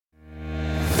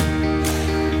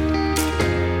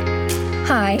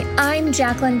Hi, I'm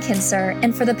Jacqueline Kinser,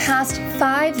 and for the past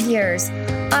 5 years,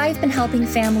 I've been helping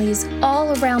families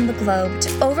all around the globe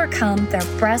to overcome their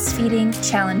breastfeeding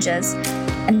challenges.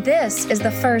 And this is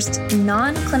the first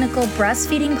non-clinical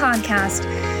breastfeeding podcast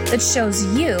that shows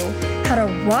you how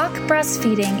to rock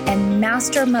breastfeeding and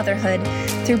master motherhood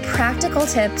through practical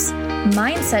tips,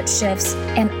 mindset shifts,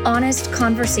 and honest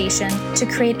conversation to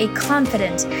create a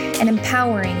confident and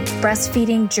empowering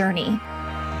breastfeeding journey.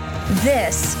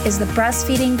 This is the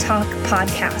Breastfeeding Talk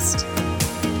podcast.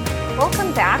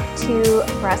 Welcome back to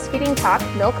Breastfeeding Talk,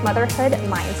 Milk Motherhood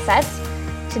Mindset.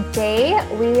 Today,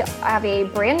 we have a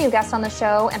brand new guest on the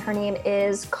show, and her name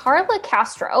is Carla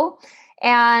Castro.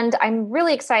 And I'm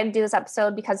really excited to do this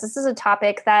episode because this is a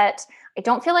topic that I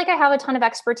don't feel like I have a ton of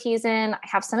expertise in. I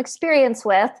have some experience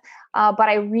with, but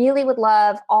I really would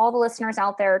love all the listeners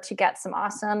out there to get some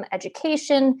awesome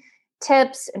education,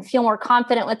 tips, and feel more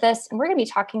confident with this. And we're going to be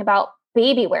talking about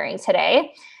baby wearing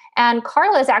today. And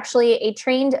Carla is actually a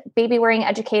trained baby wearing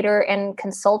educator and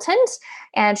consultant,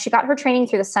 and she got her training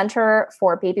through the Center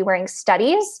for Baby Wearing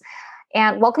Studies.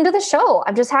 And welcome to the show.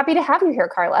 I'm just happy to have you here,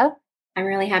 Carla. I'm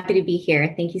really happy to be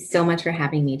here. Thank you so much for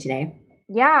having me today.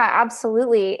 Yeah,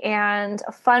 absolutely. And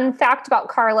a fun fact about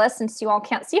Carla, since you all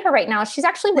can't see her right now, she's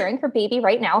actually wearing her baby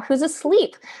right now who's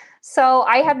asleep. So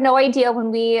I had no idea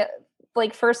when we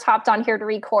first hopped on here to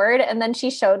record, and then she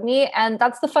showed me. And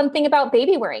that's the fun thing about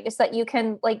baby wearing, is that you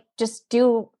can just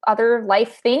do other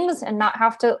life things and not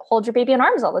have to hold your baby in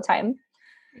arms all the time.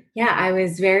 Yeah, I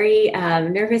was very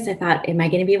nervous. I thought, am I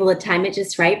going to be able to time it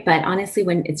just right? But honestly,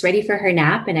 when it's ready for her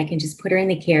nap and I can just put her in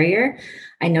the carrier,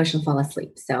 I know she'll fall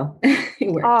asleep. So it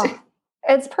worked. Oh,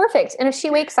 it's perfect. And if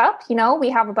she wakes up, we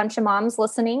have a bunch of moms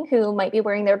listening who might be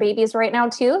wearing their babies right now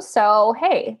too. So,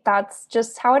 hey, that's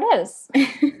just how it is.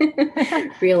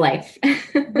 Real life.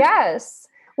 Yes.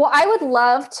 Well, I would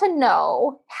love to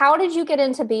know, how did you get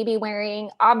into baby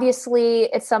wearing? Obviously,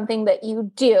 it's something that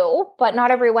you do, but not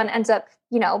everyone ends up,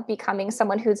 becoming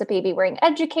someone who's a baby wearing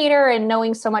educator and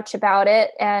knowing so much about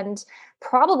it. And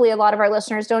probably a lot of our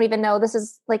listeners don't even know this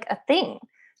is a thing.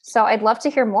 So I'd love to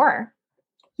hear more.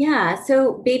 Yeah.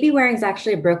 So baby wearing is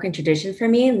actually a broken tradition for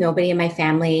me. Nobody in my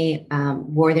family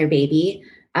wore their baby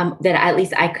that at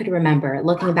least I could remember.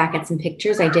 Looking back at some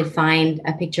pictures, I did find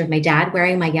a picture of my dad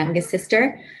wearing my youngest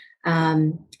sister.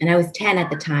 And I was 10 at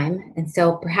the time. And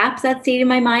so perhaps that stayed in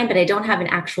my mind, but I don't have an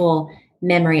actual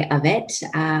memory of it,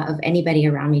 of anybody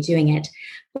around me doing it.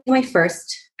 My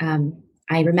first,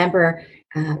 I remember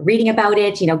reading about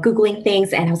it, Googling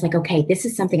things. And I was like, okay, this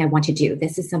is something I want to do.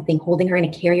 This is something, holding her in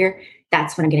a carrier.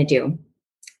 That's what I'm going to do.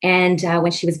 And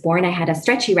when she was born, I had a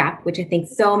stretchy wrap, which I think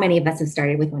so many of us have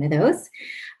started with one of those.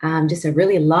 Just a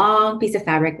really long piece of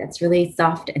fabric that's really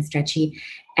soft and stretchy.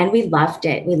 And we loved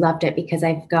it. We loved it because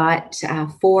I've got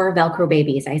 4 Velcro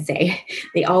babies, I say.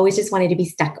 They always just wanted to be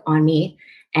stuck on me.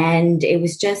 And it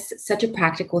was just such a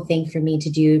practical thing for me to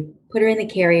do, put her in the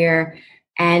carrier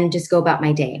and just go about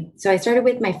my day. So I started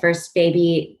with my first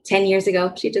baby 10 years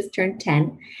ago. She just turned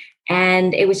 10.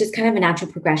 And it was just kind of a natural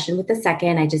progression. With the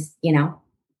second, I just,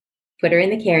 put her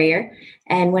in the carrier.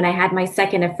 And when I had my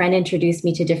second, a friend introduced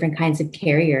me to different kinds of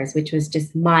carriers, which was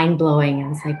just mind blowing. I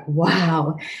was like,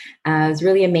 wow. It was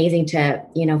really amazing to,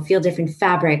 feel different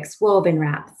fabrics, woven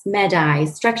wraps, med-eye,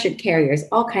 structured carriers,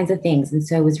 all kinds of things. And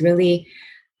so it was really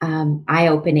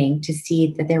eye-opening to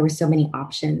see that there were so many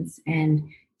options. And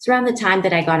it's around the time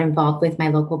that I got involved with my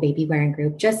local baby wearing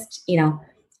group, just,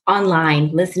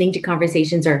 online, listening to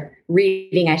conversations, or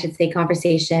reading, I should say,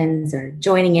 conversations, or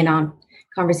joining in on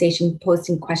conversation,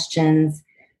 posting questions,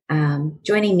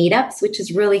 joining meetups, which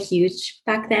is really huge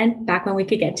back then, back when we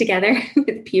could get together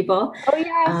with people. Oh,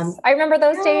 yes. I remember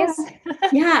those days.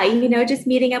 Yeah. Just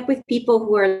meeting up with people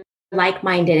who are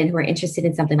like-minded and who are interested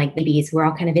in something like babies, who are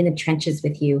all kind of in the trenches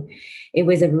with you. It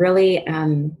was a really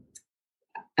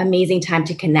amazing time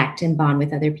to connect and bond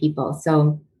with other people.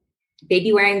 So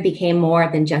baby wearing became more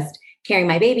than just carrying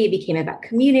my baby. It became about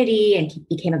community and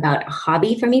became about a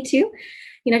hobby for me too.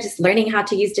 Just learning how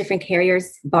to use different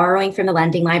carriers, borrowing from the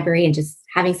lending library, and just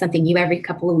having something new every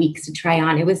couple of weeks to try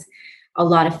on. It was a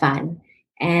lot of fun.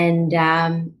 And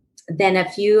then a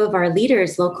few of our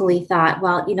leaders locally thought,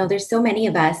 well, there's so many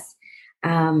of us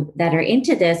that are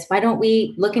into this. Why don't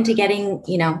we look into getting,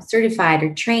 certified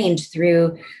or trained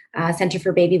through Center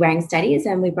for Baby Wearing Studies?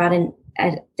 And we brought in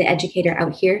the educator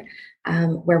out here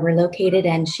where we're located,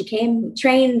 and she came,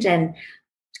 trained, and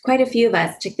quite a few of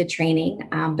us took the training,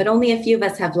 but only a few of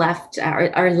us have left,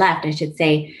 or left, I should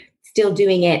say, still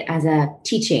doing it as a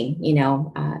teaching,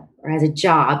 or as a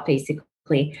job,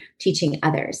 basically teaching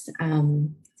others.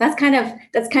 that's kind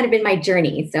of been my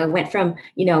journey. So it went from,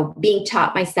 being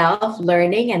taught myself,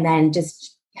 learning, and then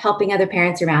just helping other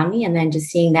parents around me, and then just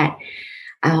seeing that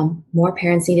more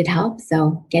parents needed help.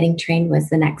 So getting trained was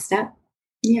the next step.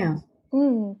 Yeah.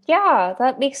 Yeah,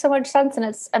 that makes so much sense. And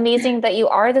it's amazing that you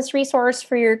are this resource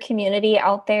for your community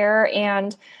out there.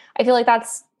 And I feel like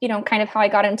that's, kind of how I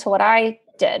got into what I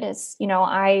did is,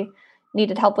 I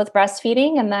needed help with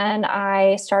breastfeeding. And then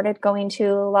I started going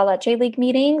to La Leche League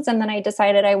meetings. And then I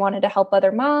decided I wanted to help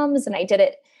other moms, and I did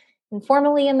it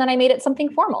informally. And then I made it something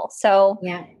formal. So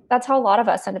Yeah. that's how a lot of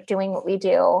us end up doing what we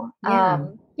do. Yeah.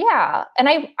 Yeah. And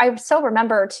I still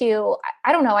remember too,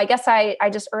 I don't know, I guess I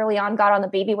just early on got on the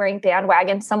baby wearing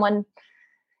bandwagon. Someone,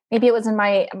 maybe it was in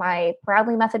my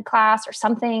Bradley method class or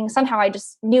something. Somehow I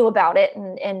just knew about it.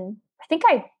 And I think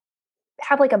I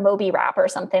had like a Moby wrap or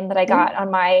something that I got on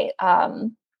my,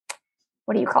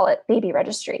 what do you call it? Baby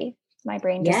registry. My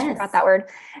brain just forgot that word.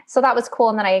 So that was cool.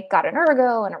 And then I got an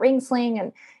ergo and a ring sling,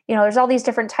 and there's all these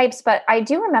different types, but I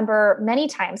do remember many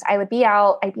times I would be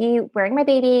out, I'd be wearing my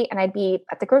baby, and I'd be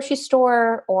at the grocery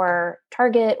store or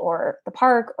Target or the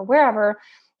park or wherever.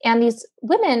 And these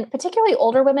women, particularly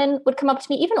older women, would come up to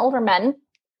me, even older men,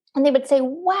 and they would say,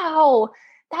 "Wow,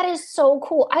 that is so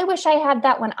cool. I wish I had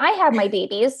that when I had my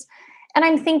babies." And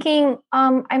I'm thinking,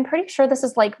 I'm pretty sure this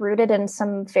is like rooted in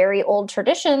some very old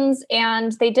traditions,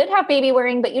 and they did have baby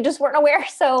wearing, but you just weren't aware.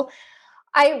 So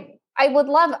I would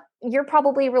love, you're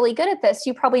probably really good at this.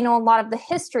 You probably know a lot of the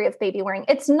history of baby wearing.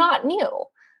 It's not new.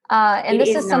 And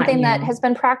this is something that has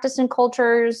been practiced in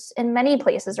cultures in many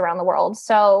places around the world.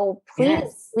 So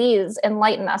please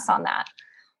enlighten us on that.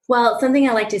 Well, something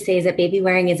I like to say is that baby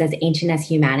wearing is as ancient as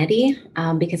humanity,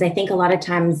 because I think a lot of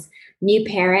times new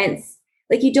parents,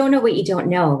 like, you don't know what you don't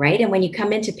know, right? And when you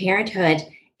come into parenthood,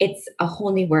 it's a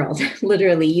whole new world.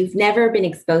 Literally, you've never been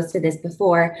exposed to this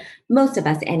before, most of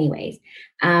us anyways.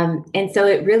 And so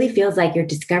it really feels like you're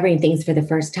discovering things for the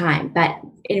first time. But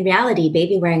in reality,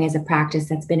 baby wearing is a practice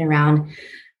that's been around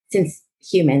since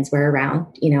humans were around,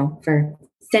 for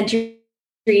centuries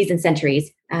and centuries.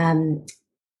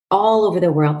 All over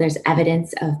the world, there's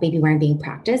evidence of baby wearing being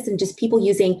practiced, and just people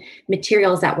using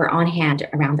materials that were on hand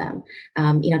around them.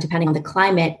 Depending on the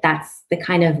climate, that's the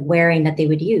kind of wearing that they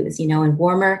would use. In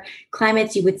warmer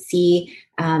climates, you would see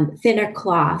thinner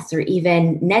cloths or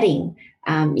even netting,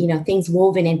 things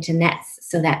woven into nets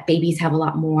so that babies have a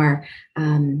lot more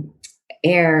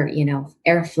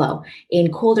airflow.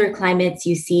 In colder climates,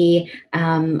 you see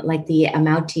like the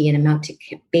Amauti and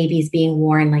Amautic babies being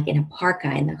worn like in a parka,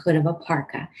 in the hood of a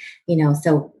parka,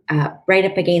 so right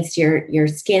up against your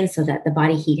skin so that the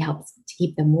body heat helps to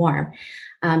keep them warm.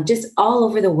 Just all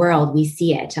over the world, we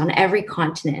see it on every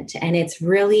continent, and it's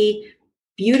really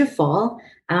beautiful.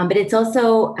 But it's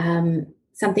also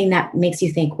something that makes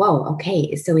you think, whoa,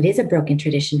 okay, so it is a broken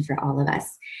tradition for all of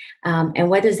us. And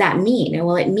what does that mean?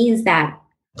 Well, it means that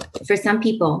for some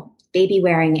people, baby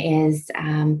wearing is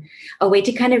a way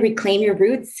to kind of reclaim your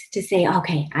roots, to say,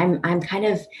 okay, I'm kind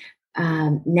of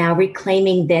now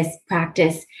reclaiming this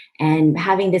practice and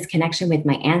having this connection with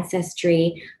my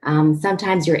ancestry.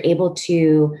 Sometimes you're able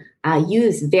to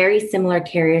use very similar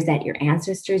carriers that your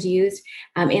ancestors used.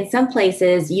 In some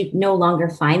places, you no longer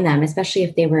find them, especially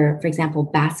if they were, for example,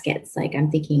 baskets. Like I'm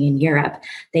thinking in Europe,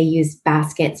 they use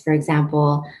baskets, for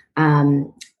example.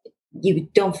 You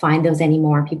don't find those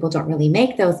anymore. People don't really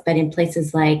make those. But in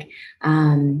places like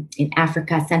in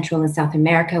Africa, Central and South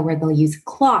America, where they'll use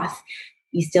cloth,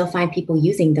 you still find people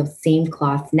using those same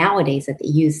cloths nowadays that they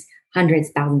used hundreds,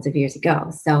 thousands of years ago.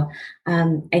 So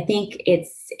I think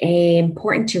it's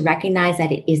important to recognize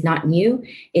that it is not new.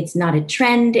 It's not a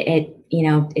trend.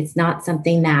 It's not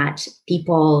something that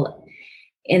people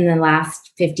in the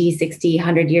last 50, 60,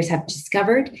 100 years have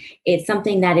discovered. It's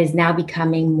something that is now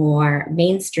becoming more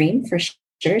mainstream for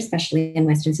sure, especially in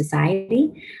Western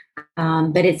society.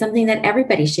 But it's something that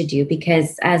everybody should do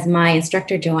because, as my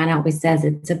instructor, Joanna, always says,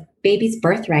 it's a baby's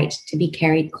birthright to be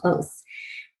carried close.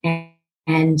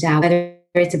 And whether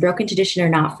it's a broken tradition or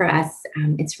not for us,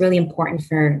 it's really important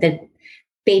for the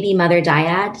baby mother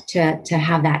dyad to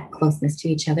have that closeness to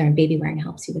each other, and baby wearing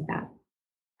helps you with that.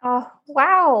 Oh,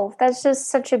 wow. That's just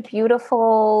such a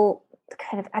beautiful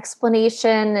kind of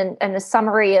explanation and a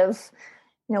summary of,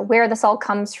 where this all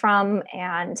comes from.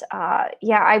 And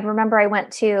I remember I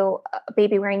went to a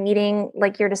baby wearing meeting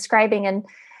like you're describing, and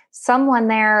someone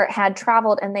there had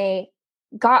traveled and they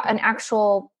got an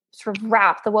actual sort of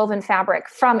wrap, the woven fabric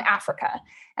from Africa,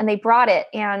 and they brought it.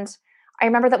 And I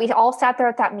remember that we all sat there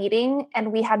at that meeting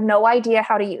and we had no idea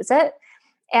how to use it.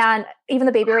 And even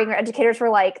the baby wearing educators were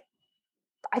like,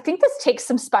 I think this takes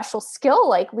some special skill.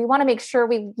 Like, we want to make sure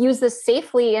we use this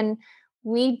safely. And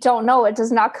we don't know. It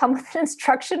does not come with an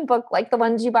instruction book like the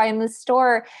ones you buy in the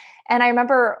store. And I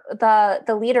remember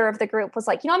the leader of the group was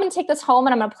like, I'm going to take this home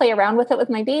and I'm going to play around with it with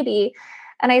my baby.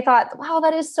 And I thought, wow,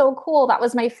 that is so cool. That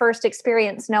was my first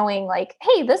experience knowing like,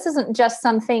 hey, this isn't just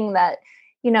something that,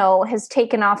 has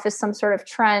taken off as some sort of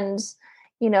trend,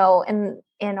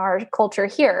 in our culture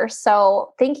here.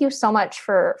 So thank you so much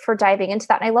for diving into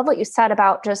that. And I love what you said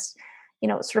about just,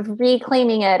 sort of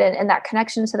reclaiming it and that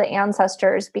connection to the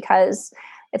ancestors, because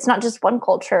it's not just one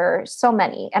culture, so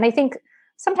many. And I think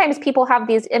sometimes people have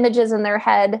these images in their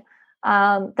head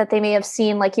that they may have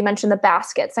seen, like you mentioned, the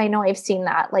baskets. I know I've seen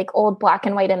that, like old black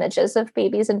and white images of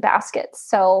babies in baskets.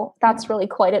 So that's really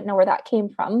cool. I didn't know where that came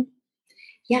from.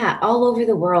 Yeah, all over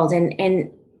the world. And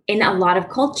in a lot of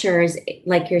cultures,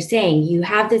 like you're saying, you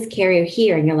have this carrier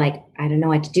here and you're like, I don't know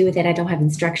what to do with it. I don't have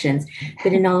instructions.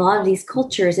 But in a lot of these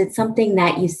cultures, it's something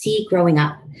that you see growing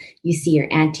up. You see your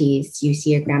aunties, you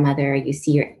see your grandmother, you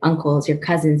see your uncles, your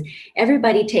cousins.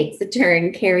 Everybody takes a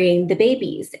turn carrying the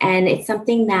babies. And it's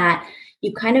something that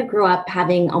you kind of grow up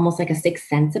having almost like a sixth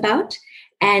sense about.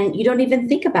 And you don't even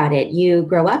think about it. You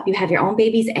grow up, you have your own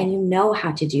babies, and you know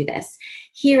how to do this.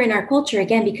 Here in our culture,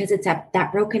 again, because it's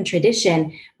that broken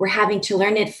tradition, we're having to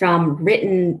learn it from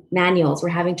written manuals. We're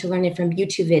having to learn it from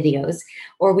YouTube videos,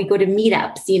 or we go to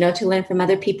meetups, to learn from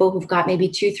other people who've got maybe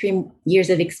 2-3 years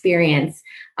of experience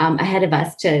ahead of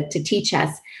us to teach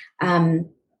us.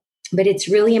 But it's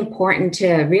really important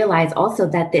to realize also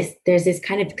that there's this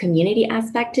kind of community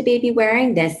aspect to baby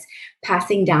wearing, this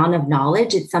passing down of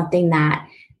knowledge. It's something that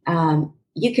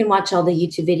you can watch all the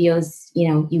YouTube videos,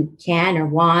 you can or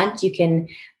want. You can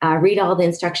read all the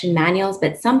instruction manuals,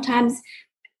 but sometimes,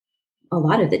 a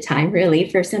lot of the time, really,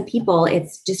 for some people,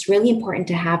 it's just really important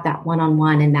to have that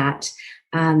one-on-one and that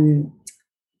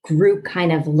group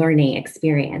kind of learning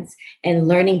experience and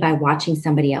learning by watching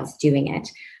somebody else doing it.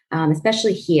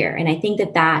 Especially here. And I think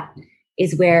that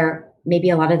is where maybe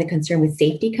a lot of the concern with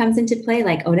safety comes into play.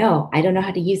 Like, oh no, I don't know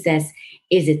how to use this.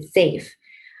 Is it safe?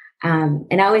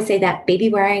 And I always say that baby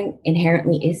wearing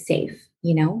inherently is safe,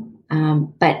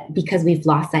 but because we've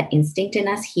lost that instinct in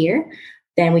us here,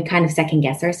 then we kind of second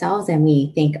guess ourselves and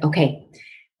we think, okay,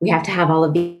 we have to have all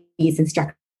of these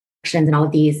instructions and all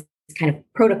of these kind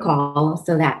of protocols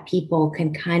so that people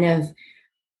can kind of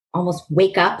almost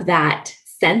wake up that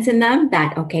sense in them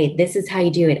that, okay, this is how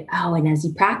you do it. Oh, and as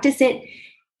you practice it,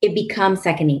 it becomes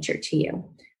second nature to you.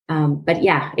 But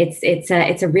yeah, it's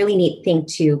a really neat thing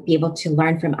to be able to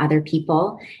learn from other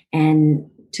people and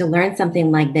to learn something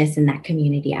like this in that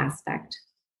community aspect.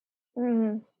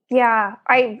 Yeah,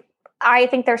 I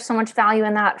think there's so much value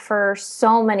in that for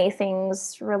so many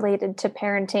things related to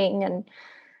parenting and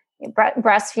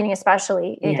breastfeeding,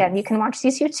 especially. Again, you can watch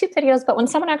these YouTube videos, but when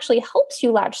someone actually helps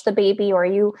you latch the baby or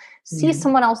you see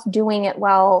someone else doing it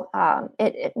well,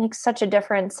 it makes such a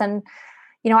difference. And,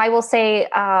 I will say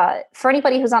for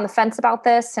anybody who's on the fence about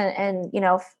this and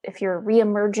if you're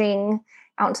reemerging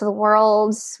out into the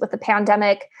world with the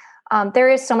pandemic, there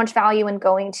is so much value in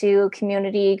going to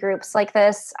community groups like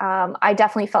this. I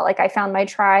definitely felt like I found my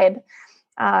tribe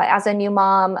as a new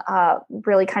mom,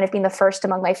 really kind of being the first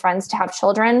among my friends to have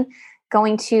children,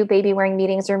 going to baby wearing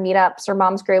meetings or meetups or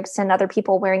moms groups and other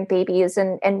people wearing babies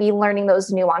and me learning those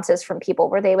nuances from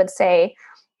people where they would say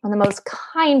in the most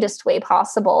kindest way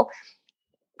possible,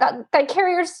 that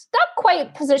carrier's not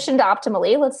quite positioned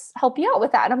optimally. Let's help you out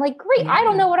with that. And I'm like, great. I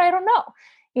don't know what I don't know.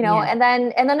 And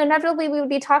then inevitably we would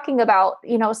be talking about,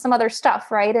 some other stuff.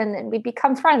 Right. And we'd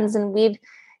become friends and we'd,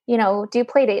 do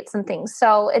play dates and things.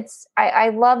 So I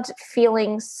loved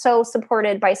feeling so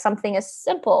supported by something as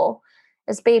simple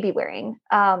as baby wearing.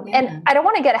 And I don't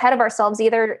want to get ahead of ourselves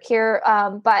either here.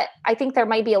 But I think there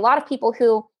might be a lot of people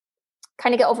who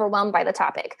kind of get overwhelmed by the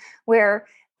topic where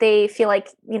they feel like,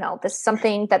 this is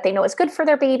something that they know is good for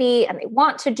their baby and they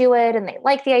want to do it and they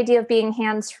like the idea of being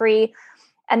hands-free.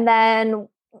 And then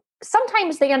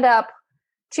sometimes they end up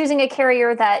choosing a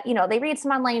carrier that, they read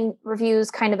some online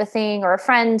reviews kind of a thing, or a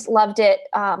friend loved it.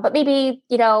 But maybe,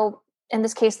 in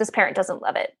this case, this parent doesn't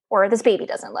love it, or this baby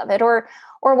doesn't love it, or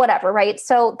whatever. Right.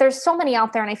 So there's so many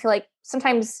out there. And I feel like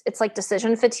sometimes it's like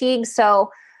decision fatigue.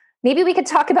 So maybe we could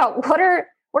talk about what are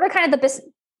kind of the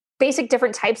basic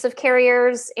different types of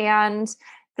carriers, and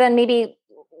then maybe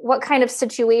what kind of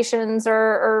situations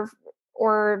or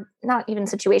not even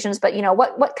situations, but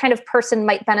what kind of person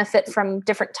might benefit from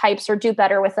different types or do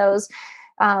better with those,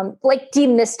 like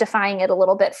demystifying it a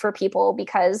little bit for people,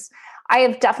 because I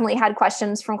have definitely had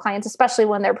questions from clients, especially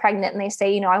when they're pregnant and they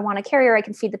say, I want a carrier I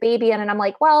can feed the baby in. And I'm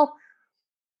like, well,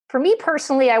 for me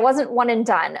personally, I wasn't one and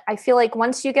done. I feel like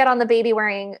once you get on the baby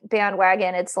wearing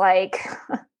bandwagon, it's like,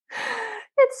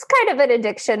 it's kind of an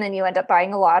addiction, and you end up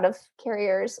buying a lot of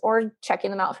carriers or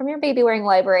checking them out from your baby wearing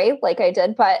library like I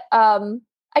did. But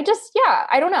I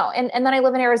don't know. And then I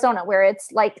live in Arizona where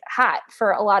it's like hot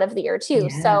for a lot of the year too.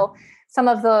 Yeah. So some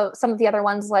of the other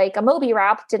ones, like a Moby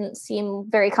wrap, didn't seem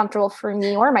very comfortable for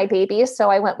me or my baby. So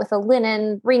I went with a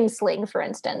linen ring sling, for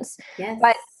instance. Yes.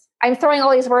 But I'm throwing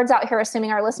all these words out here,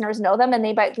 assuming our listeners know them, and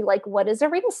they might be like, what is a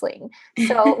ring sling?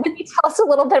 So maybe tell us a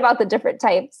little bit about the different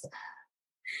types.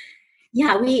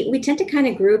 Yeah, we tend to kind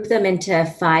of group them into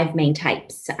 5 main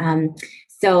types.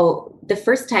 So the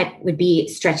first type would be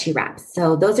stretchy wraps.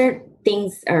 So those are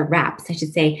things, or wraps, I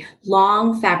should say,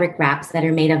 long fabric wraps that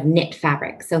are made of knit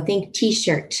fabric. So think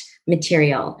t-shirt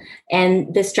material.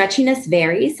 And the stretchiness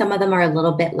varies. Some of them are a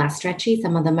little bit less stretchy.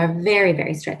 Some of them are very,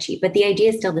 very stretchy. But the idea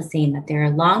is still the same, that they're a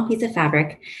long piece of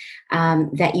fabric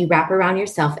that you wrap around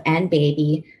yourself and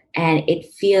baby. And it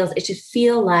should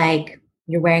feel like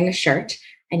you're wearing a shirt.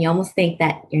 And you almost think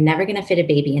that you're never going to fit a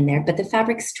baby in there, but the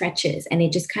fabric stretches and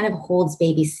it just kind of holds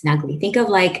babies snugly. Think of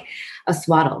like a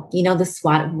swaddle. You know, the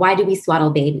swaddle. Why do we swaddle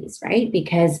babies, right?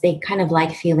 Because they kind of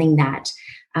like feeling that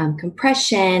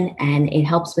compression, and it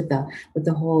helps with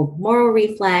the whole Moro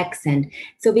reflex. And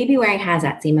so baby wearing has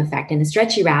that same effect. And a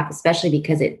stretchy wrap, especially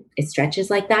because it stretches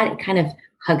like that, it kind of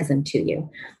hugs them to you.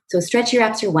 So stretchy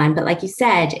wraps are one, but like you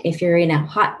said, if you're in a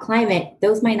hot climate,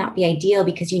 those might not be ideal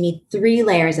because you need 3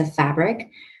 layers of fabric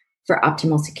for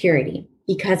optimal security.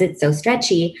 Because it's so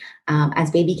stretchy, as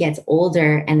baby gets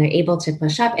older and they're able to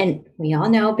push up, and we all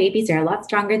know babies are a lot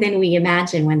stronger than we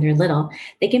imagine when they're little,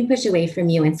 they can push away from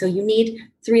you. And so you need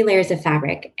 3 layers of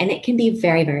fabric, and it can be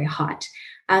very, very hot.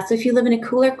 So if you live in a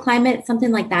cooler climate,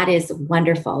 something like that is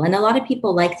wonderful. And a lot of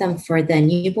people like them for the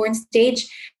newborn stage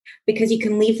because you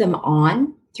can leave them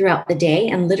on throughout the day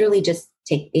and literally just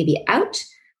take baby out,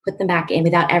 put them back in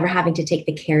without ever having to take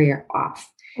the carrier off.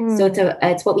 So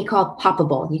it's what we call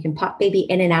poppable. You can pop baby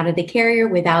in and out of the carrier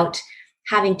without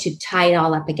having to tie it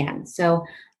all up again. So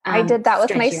I did that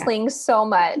with my sling so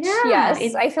much. Yeah,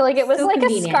 yes. I feel like it was so like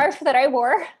convenient. A scarf that I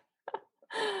wore.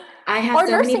 I have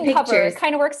so many pictures. Cover. It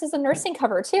kind of works as a nursing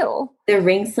cover too. The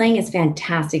ring sling is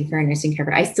fantastic for a nursing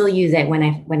cover. I still use it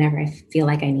whenever I feel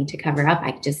like I need to cover up.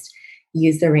 I just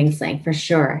use the ring sling for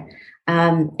sure.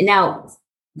 Now,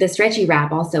 the stretchy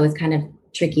wrap also is kind of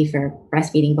tricky for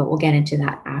breastfeeding, but we'll get into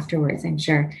that afterwards, I'm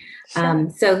sure.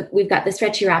 So we've got the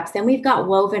stretchy wraps, then we've got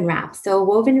woven wraps. So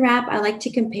woven wrap, I like to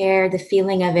compare the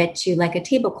feeling of it to like a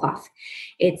tablecloth.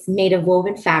 It's made of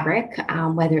woven fabric,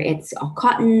 whether it's all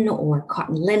cotton or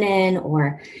cotton linen,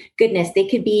 or goodness, they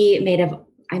could be made of,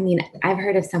 I mean, I've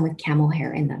heard of some with camel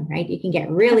hair in them, right? You can get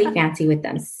really fancy with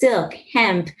them. Silk,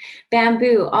 hemp,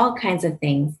 bamboo, all kinds of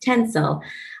things, tencel,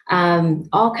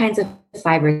 all kinds of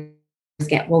fibers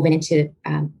get woven into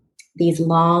these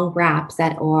long wraps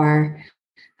that are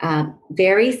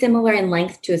very similar in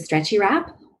length to a stretchy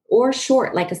wrap, or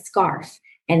short like a scarf.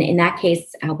 And in that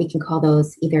case, we can call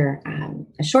those either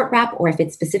a short wrap, or if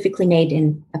it's specifically made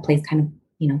in a place kind of,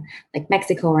 like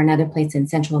Mexico or another place in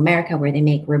Central America where they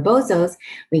make rebozos,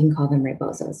 we can call them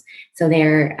rebozos. So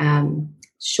they're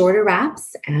shorter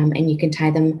wraps, and you can tie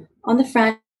them on the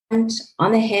front,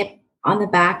 on the hip, on the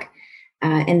back.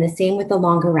 And the same with the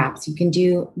longer wraps. You can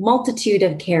do multitude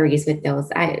of carries with those.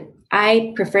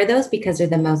 I prefer those because they're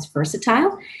the most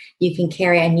versatile. You can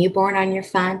carry a newborn on your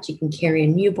front. You can carry a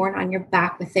newborn on your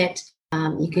back with it.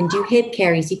 You can do hip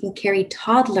carries. You can carry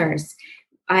toddlers.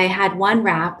 I had one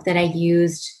wrap that I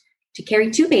used to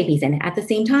carry 2 babies in it at the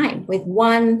same time with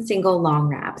one single long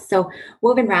wrap. So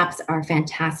woven wraps are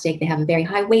fantastic. They have a very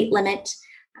high weight limit.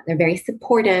 They're very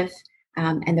supportive,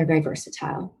 and they're very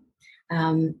versatile.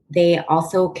 They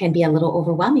also can be a little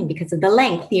overwhelming because of the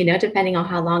length, depending on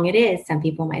how long it is. Some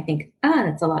people might think,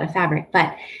 that's a lot of fabric.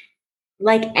 But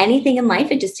like anything in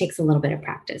life, it just takes a little bit of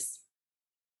practice.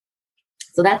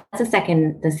 So that's the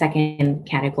second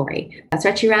category.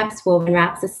 Stretchy wraps, woven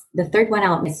wraps. The third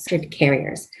one is structured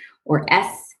carriers, or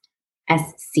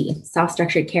SSC. Soft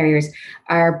structured carriers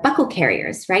are buckle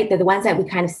carriers, right? They're the ones that we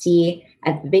kind of see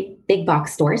at the big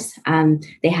box stores.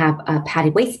 They have a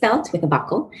padded waist belt with a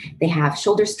buckle. They have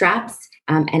shoulder straps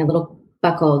and a little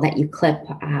buckle that you clip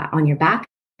on your back.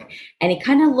 And it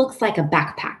kind of looks like a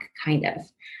backpack, kind of.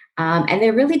 And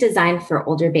they're really designed for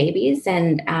older babies.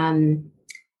 And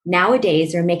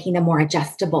nowadays, they're making them more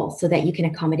adjustable so that you can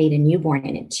accommodate a newborn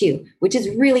in it too, which is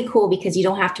really cool because you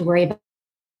don't have to worry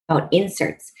about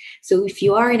inserts. So if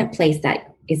you are in a place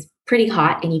that is pretty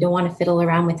hot and you don't want to fiddle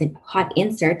around with a hot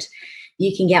insert,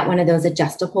 you can get one of those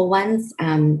adjustable ones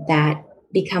that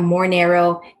become more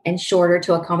narrow and shorter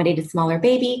to accommodate a smaller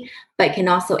baby, but can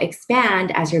also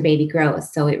expand as your baby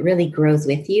grows. So it really grows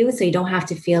with you. So you don't have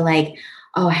to feel like,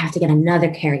 oh, I have to get another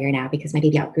carrier now because my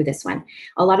baby outgrew this one.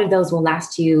 A lot of those will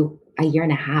last you a year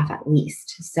and a half at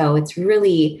least. So it's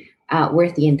really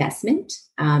worth the investment.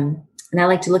 And I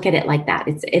like to look at it like that.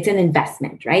 It's an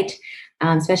investment, right?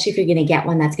 Especially if you're going to get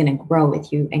one that's going to grow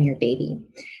with you and your baby.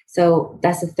 So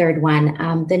that's the third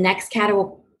one. The next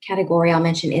category I'll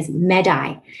mention is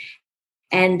Medai.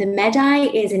 And the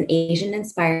Medai is an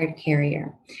Asian-inspired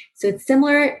carrier. So it's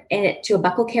similar to a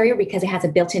buckle carrier because it has a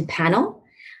built-in panel,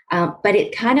 but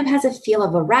it kind of has a feel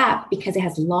of a wrap because it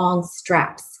has long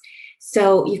straps.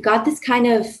 So you've got this kind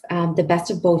of the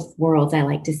best of both worlds, I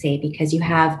like to say, because you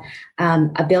have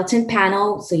a built-in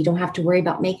panel, so you don't have to worry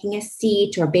about making a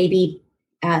seat or baby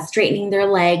straightening their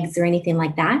legs or anything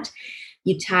like that.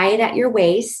 You tie it at your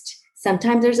waist.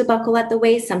 Sometimes there's a buckle at the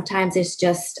waist. Sometimes it's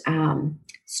just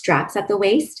straps at the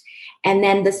waist. And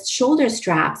then the shoulder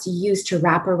straps you use to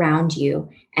wrap around you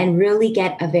and really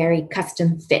get a very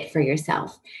custom fit for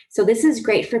yourself. So this is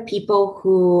great for people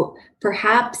who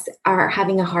perhaps are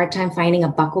having a hard time finding a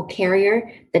buckle carrier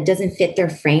that doesn't fit their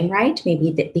frame right,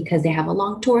 maybe because they have a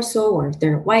long torso or if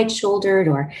they're wide-shouldered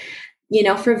or,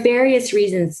 for various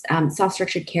reasons, soft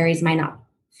structured carriers might not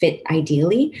fit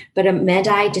ideally, but a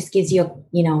Medai just gives you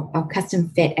a custom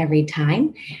fit every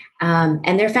time.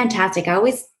 And they're fantastic. I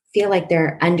always feel like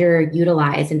they're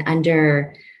underutilized and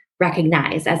under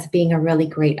recognized as being a really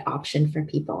great option for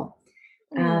people.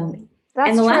 That's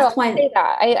and the true. last one,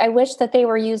 I wish that they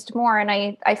were used more. And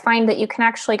I find that you can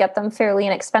actually get them fairly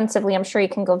inexpensively. I'm sure you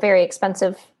can go very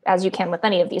expensive as you can with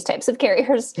any of these types of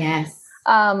carriers. Yes.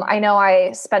 I know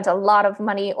I spent a lot of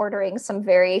money ordering some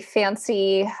very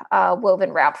fancy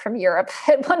woven wrap from Europe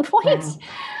at one point.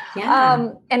 Yeah.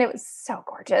 And it was so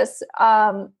gorgeous.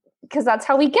 Because that's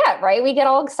how we get, right? We get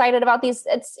all excited about these.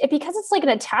 Because it's like an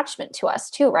attachment to us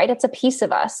too, right? It's a piece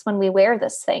of us when we wear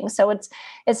this thing. So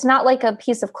it's not like a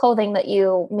piece of clothing that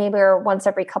you maybe wear once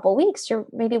every couple of weeks. You're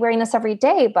maybe wearing this every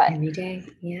day, but every day.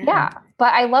 Yeah. Yeah.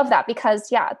 But I love that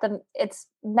because it's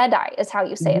Medai is how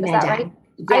you say it. Is that right?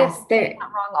 Yes. They're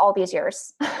not wrong all these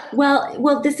years.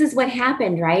 Well, this is what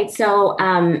happened, right? So,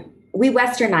 we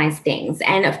westernized things.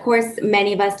 And of course,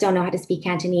 many of us don't know how to speak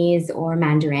Cantonese or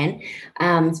Mandarin.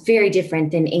 It's very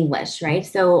different than English, right?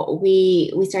 So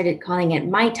we started calling it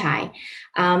Mai Tai.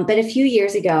 But a few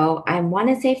years ago, I want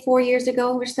to say 4 years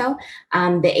ago or so,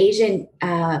 the Asian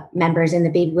members in the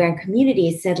baby wearing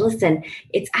community said, listen,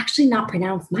 it's actually not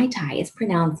pronounced Mai Tai. It's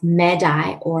pronounced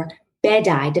Medai or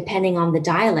Bedai, depending on the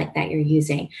dialect that you're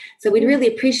using. So we'd really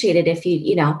appreciate it if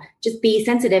you just be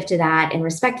sensitive to that and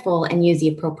respectful and use the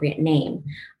appropriate name.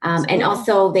 And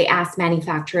also they ask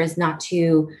manufacturers not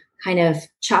to kind of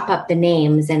chop up the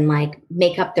names and like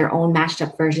make up their own mashed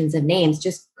up versions of names.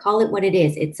 Just call it what it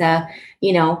is. It's a,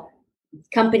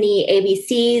 company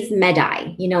ABC's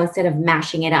Medai, instead of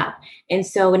mashing it up. And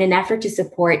so in an effort to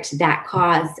support that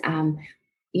cause,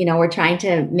 we're trying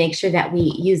to make sure that we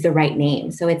use the right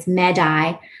name. So it's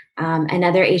Medai.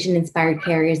 Another Asian-inspired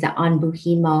carrier is the Onbu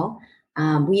Himo.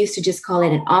 We used to just call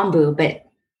it an Onbu, but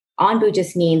Onbu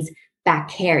just means back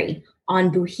carry.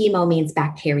 Onbu Himo means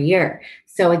back carrier.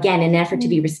 So again, in an effort to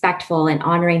be respectful and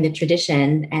honoring the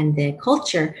tradition and the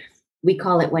culture, we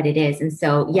call it what it is. And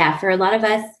so, yeah, for a lot of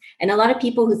us and a lot of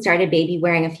people who started baby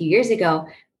wearing a few years ago,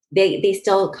 they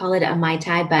still call it a Mai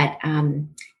Tai, but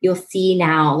you'll see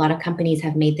now a lot of companies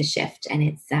have made the shift and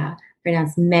it's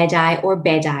pronounced Medai or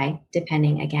Bedai,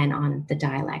 depending again on the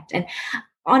dialect. And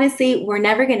honestly, we're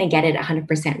never going to get it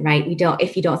 100% right.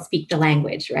 If you don't speak the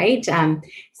language, right?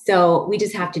 So we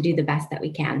just have to do the best that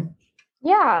we can.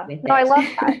 Yeah, no, I love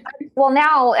that. Well,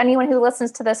 now anyone who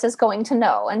listens to this is going to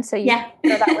know. And so you can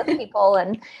share that with people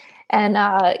and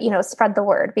spread the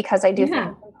word because I do think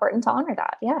it's important to honor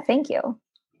that. Yeah. Thank you.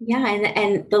 Yeah.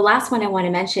 And the last one I want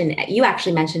to mention, you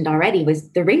actually mentioned already, was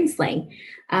the ring sling,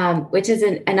 which is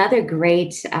another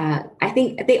great, I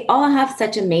think they all have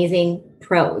such amazing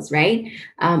pros, right?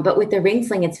 But with the ring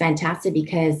sling, it's fantastic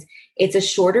because it's a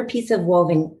shorter piece of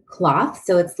woven cloth.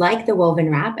 So it's like the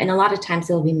woven wrap. And a lot of times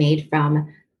it'll be made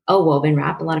from a woven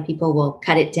wrap. A lot of people will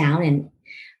cut it down and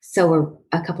sew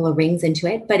a couple of rings into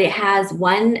it. But it has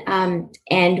one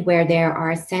end where there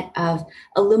are a set of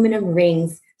aluminum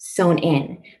rings sewn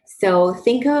in. So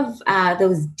think of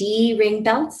those D ring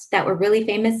belts that were really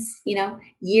famous,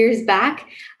 years back,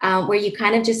 where you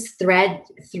kind of just thread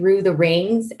through the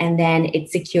rings and then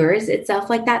it secures itself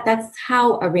like that. That's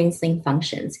how a ring sling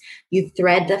functions. You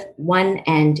thread the one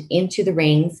end into the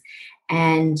rings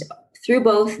and through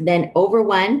both, then over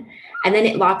one, and then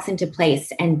it locks into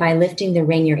place. And by lifting the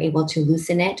ring, you're able to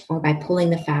loosen it, or by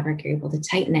pulling the fabric, you're able to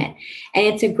tighten it. And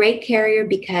it's a great carrier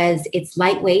because it's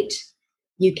lightweight.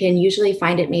 You can usually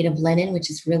find it made of linen,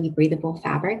 which is really breathable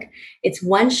fabric. It's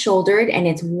one shouldered and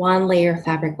it's one layer of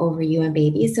fabric over you and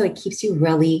baby. So it keeps you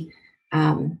really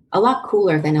a lot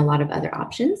cooler than a lot of other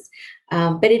options.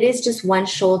 But it is just one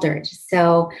shouldered.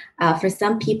 So for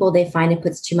some people, they find it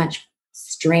puts too much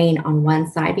strain on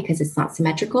one side because it's not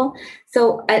symmetrical.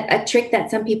 So a trick that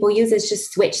some people use is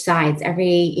just switch sides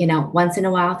every, once in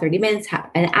a while, 30 minutes,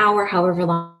 an hour, however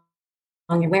long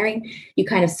you're wearing, you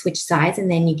kind of switch sides,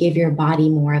 and then you give your body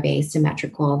more of a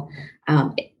symmetrical,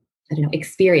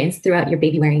 experience throughout your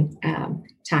baby wearing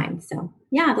time. So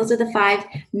yeah, those are the 5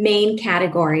 main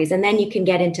categories. And then you can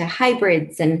get into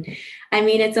hybrids. And I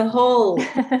mean, it's a whole,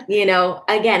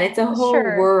 again, it's a whole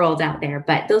world out there,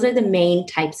 but those are the main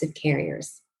types of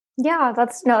carriers. Yeah,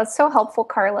 that's so helpful,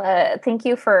 Carla. Thank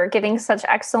you for giving such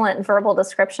excellent verbal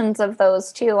descriptions of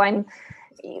those too.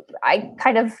 I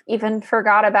kind of even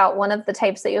forgot about one of the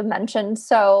types that you mentioned.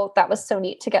 So that was so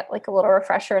neat to get like a little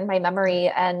refresher in my memory.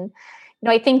 And,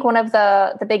 I think one of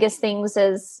the biggest things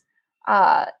is,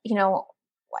 I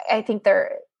think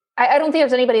I don't think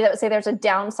there's anybody that would say there's a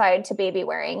downside to baby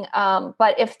wearing.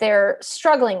 But if they're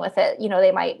struggling with it,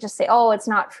 they might just say, oh, it's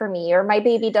not for me, or my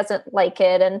baby doesn't like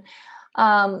it. And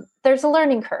there's a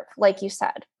learning curve, like you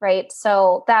said, right?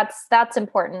 So that's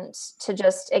important to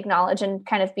just acknowledge and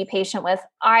kind of be patient with.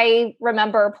 I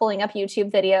remember pulling up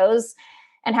YouTube videos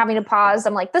and having to pause.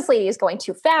 I'm like, this lady is going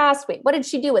too fast. Wait, what did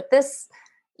she do with this,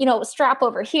 strap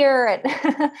over here?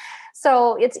 And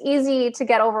so it's easy to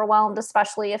get overwhelmed,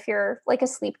 especially if you're like a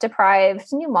sleep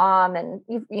deprived new mom and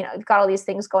you've got all these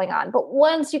things going on. But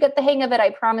once you get the hang of it,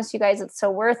 I promise you guys, it's so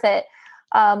worth it.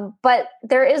 But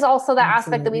there is also that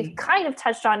aspect that we've kind of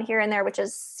touched on here and there, which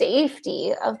is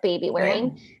safety of baby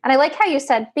wearing. Yeah. And I like how you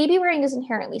said baby wearing is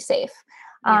inherently safe.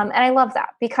 And I love that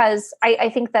because I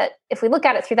think that if we look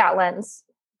at it through that lens,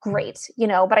 great,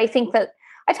 but I think that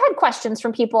I've had questions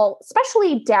from people,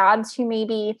 especially dads who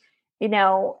maybe,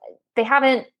 they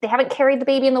haven't carried the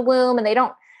baby in the womb and they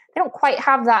don't quite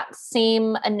have that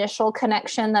same initial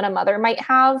connection that a mother might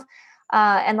have.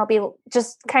 And they'll be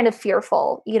just kind of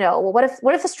fearful, well, what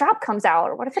if the strap comes out,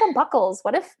 or what if it unbuckles?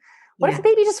 What if the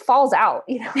baby just falls out,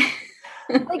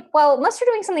 like, well, unless you're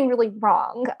doing something really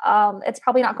wrong, it's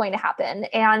probably not going to happen.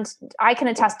 And I can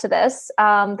attest to this,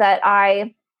 that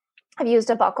I have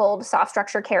used a buckled soft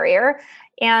structure carrier.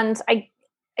 And I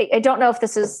don't know if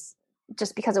this is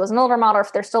just because it was an older model or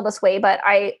if they're still this way, but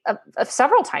I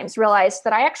several times realized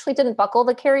that I actually didn't buckle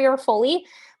the carrier fully,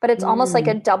 but it's almost like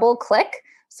a double click.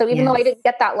 So even though I didn't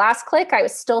get that last click, I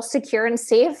was still secure and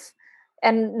safe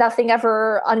and nothing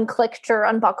ever unclicked or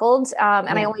unbuckled.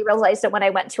 And I only realized it when I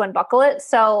went to unbuckle it.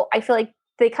 So I feel like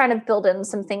they kind of build in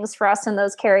some things for us in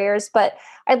those carriers, but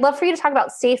I'd love for you to talk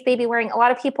about safe baby wearing. A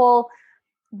lot of people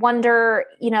wonder,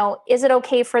 is it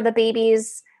okay for the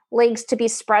baby's legs to be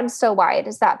spread so wide?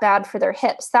 Is that bad for their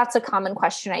hips? That's a common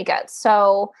question I get.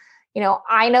 So,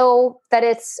 I know that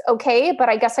it's okay, but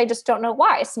I guess I just don't know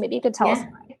why. So maybe you could tell us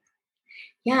why.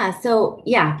 Yeah. So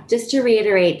just to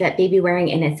reiterate that baby wearing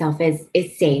in itself is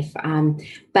safe.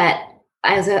 But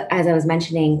as I was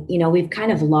mentioning, we've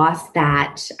kind of lost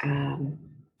that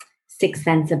sixth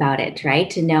sense about it, right?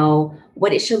 To know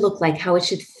what it should look like, how it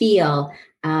should feel.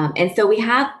 And so we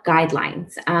have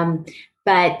guidelines.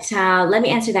 But let me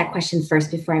answer that question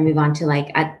first before I move on to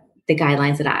the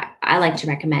guidelines that I like to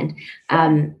recommend.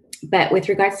 But with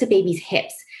regards to baby's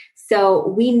hips, so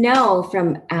we know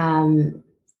from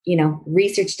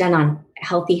research done on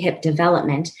healthy hip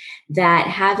development that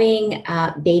having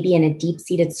a baby in a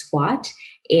deep-seated squat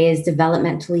is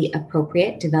developmentally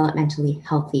appropriate, developmentally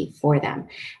healthy for them.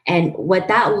 And what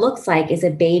that looks like is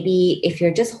a baby, if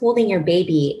you're just holding your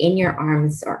baby in your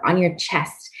arms or on your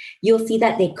chest, you'll see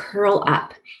that they curl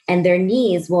up and their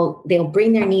knees they'll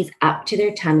bring their knees up to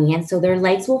their tummy. And so their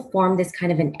legs will form this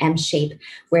kind of an M shape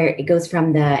where it goes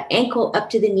from the ankle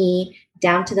up to the knee,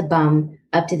 down to the bum,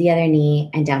 up to the other knee,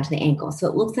 and down to the ankle. So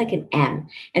it looks like an M.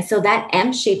 And so that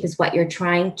M shape is what you're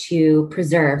trying to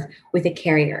preserve with a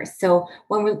carrier. So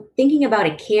when we're thinking about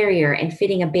a carrier and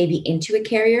fitting a baby into a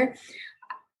carrier,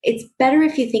 it's better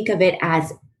if you think of it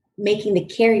as making the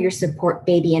carrier support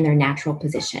baby in their natural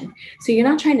position. So you're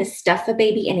not trying to stuff a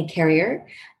baby in a carrier.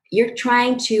 You're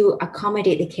trying to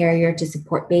accommodate the carrier to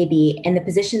support baby in the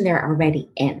position they're already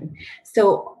in.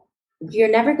 So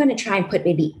you're never going to try and put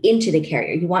baby into the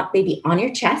carrier. You want baby on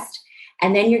your chest,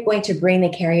 and then you're going to bring the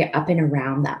carrier up and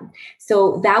around them.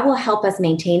 So that will help us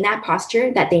maintain that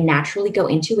posture that they naturally go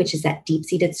into, which is that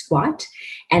deep-seated squat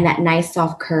and that nice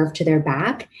soft curve to their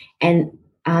back. And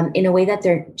in a way that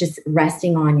they're just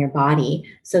resting on your body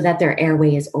so that their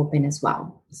airway is open as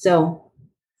well. So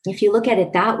if you look at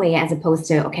it that way, as opposed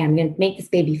to, okay, I'm going to make this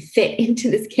baby fit into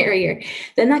this carrier,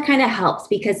 then that kind of helps,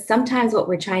 because sometimes what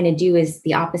we're trying to do is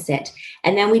the opposite.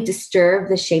 And then we disturb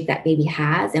the shape that baby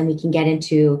has, and we can get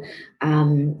into,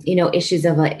 issues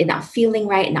of it not feeling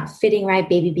right, not fitting right,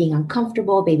 baby being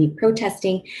uncomfortable, baby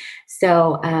protesting.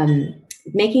 So,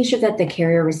 making sure that the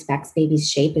carrier respects baby's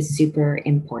shape is super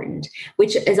important,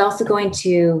 which is also going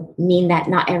to mean that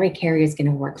not every carrier is going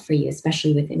to work for you,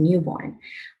 especially with a newborn.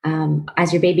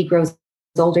 As your baby grows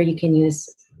older, you can use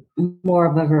more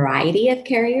of a variety of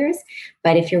carriers.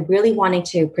 But if you're really wanting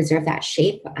to preserve that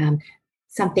shape,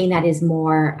 something that is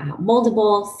more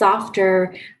moldable,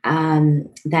 softer,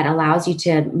 that allows you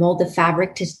to mold the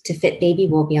fabric to fit baby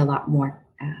will be a lot more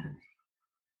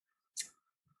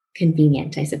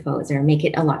convenient, I suppose, or make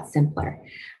it a lot simpler.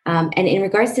 And in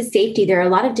regards to safety, there are a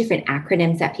lot of different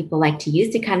acronyms that people like to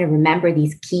use to kind of remember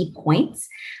these key points.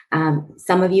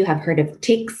 Some of you have heard of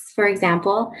TICS, for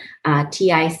example.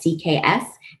 TICKS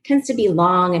tends to be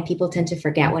long and people tend to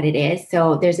forget what it is.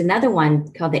 So there's another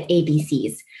one called the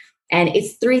ABCs. And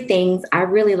it's 3 things. I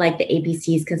really like the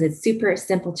ABCs because it's super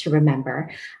simple to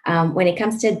remember. When it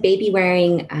comes to baby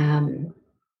wearing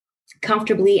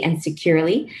comfortably and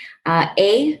securely,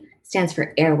 A stands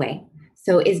for airway.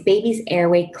 So is baby's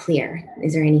airway clear?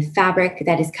 Is there any fabric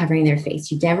that is covering their face?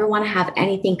 You never want to have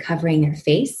anything covering their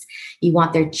face. You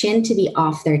want their chin to be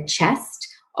off their chest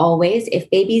always. If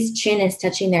baby's chin is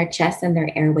touching their chest, then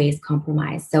their airway is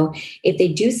compromised. So if they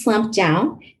do slump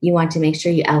down, you want to make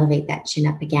sure you elevate that chin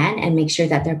up again and make sure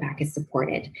that their back is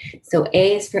supported. So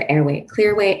A is for airway,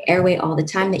 clear airway all the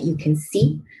time that you can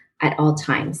see at all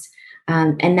times.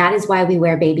 And that is why we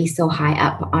wear babies so high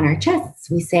up on our chests.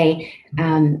 We say,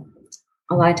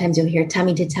 a lot of times you'll hear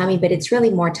tummy to tummy, but it's really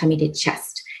more tummy to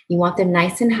chest. You want them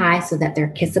nice and high so that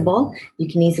they're kissable.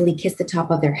 You can easily kiss the top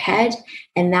of their head.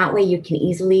 And that way you can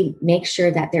easily make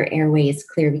sure that their airway is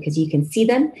clear, because you can see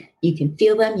them, you can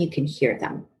feel them, you can hear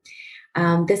them.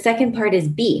 The second part is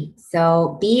B.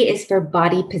 So B is for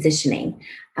body positioning.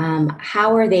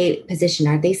 How are they positioned?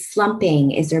 Are they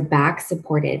slumping? Is their back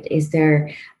supported? Is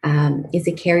the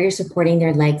carrier supporting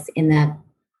their legs in the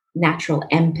natural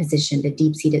M position, the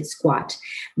deep-seated squat?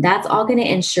 That's all going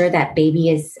to ensure that baby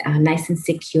is nice and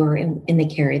secure in the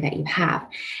carrier that you have.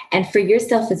 And for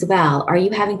yourself as well, are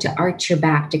you having to arch your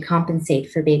back to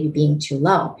compensate for baby being too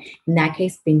low? In that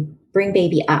case, bring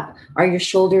baby up. Are your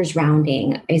shoulders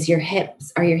rounding? Are your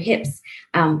hips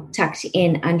tucked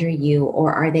in under you,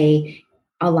 or are they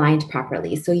aligned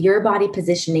properly? So your body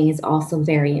positioning is also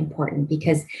very important,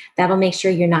 because that'll make sure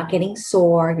you're not getting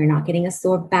sore, you're not getting a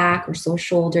sore back or sore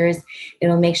shoulders.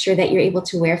 It'll make sure that you're able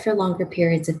to wear for longer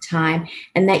periods of time,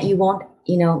 and that you won't,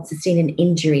 sustain an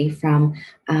injury from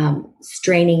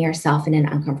straining yourself in an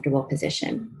uncomfortable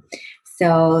position.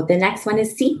 So the next one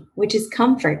is C, which is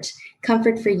comfort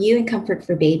for you and comfort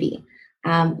for baby.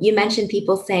 You mentioned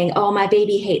people saying, oh, my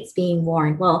baby hates being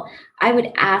worn. Well, I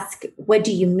would ask, what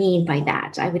do you mean by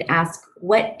that? I would ask,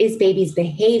 what is baby's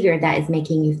behavior that is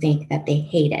making you think that they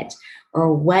hate it?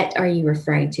 Or what are you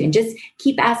referring to? And just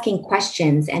keep asking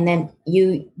questions. And then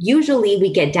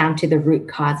we get down to the root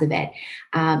cause of it.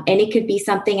 And it could be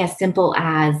something as simple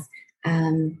as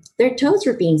their toes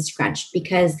were being scrunched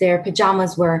because their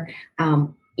pajamas were,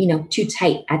 too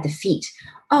tight at the feet.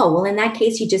 Oh, well, in that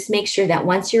case, you just make sure that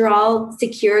once you're all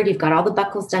secured, you've got all the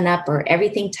buckles done up or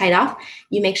everything tied off,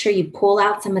 you make sure you pull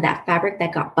out some of that fabric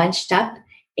that got bunched up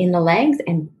in the legs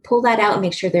and pull that out and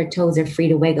make sure their toes are free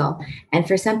to wiggle. And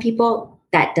for some people,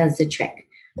 that does the trick.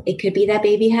 It could be that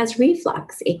baby has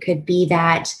reflux. It could be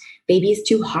that baby is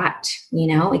too hot.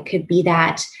 It could be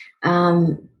that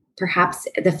perhaps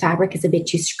the fabric is a bit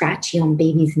too scratchy on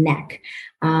baby's neck.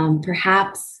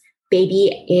 Perhaps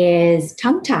baby is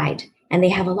tongue-tied and they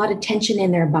have a lot of tension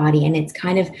in their body, and it's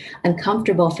kind of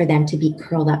uncomfortable for them to be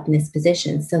curled up in this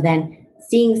position. So then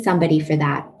seeing somebody for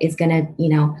that is going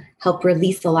to, help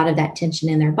release a lot of that tension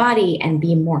in their body and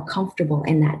be more comfortable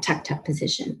in that tucked up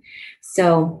position.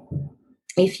 So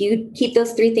if you keep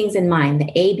those 3 things in mind,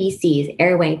 the ABCs,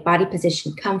 airway, body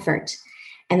position, comfort,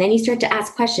 and then you start to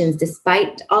ask questions,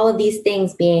 despite all of these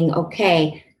things being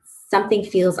okay, something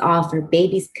feels off or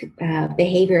baby's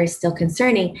behavior is still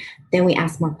concerning, then we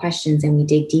ask more questions and we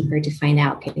dig deeper to find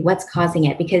out, okay, what's causing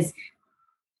it? Because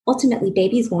ultimately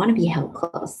babies want to be held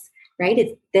close, right?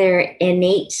 It's their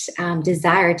innate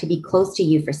desire to be close to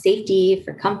you for safety,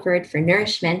 for comfort, for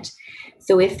nourishment.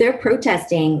 So if they're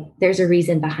protesting, there's a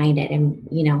reason behind it. And,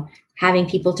 having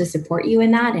people to support you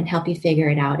in that and help you figure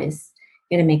it out is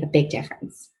going to make a big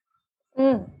difference.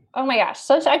 Oh my gosh,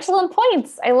 such excellent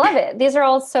points. I love it. These are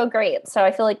all so great. So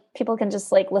I feel like people can just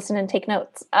listen and take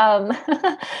notes.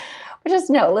 But just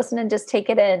no, listen and just take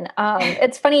it in.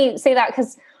 It's funny you say that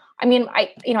because I mean,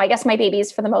 I guess my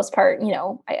babies for the most part,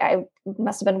 I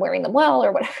must have been wearing them well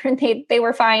or whatever. And they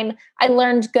were fine. I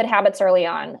learned good habits early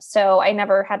on. So I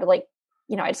never had to I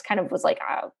just kind of was like,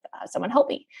 someone help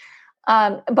me.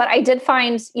 But I did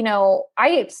find,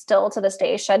 I still to this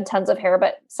day shed tons of hair,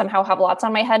 but somehow have lots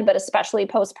on my head, but especially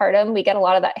postpartum, we get a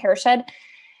lot of that hair shed.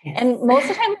 Yes. And most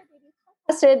of the time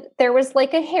there was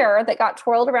like a hair that got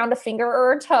twirled around a finger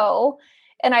or a toe.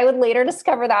 And I would later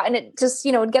discover that. And it just,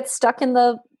 would get stuck in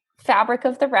the fabric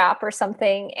of the wrap or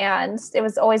something. And it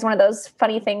was always one of those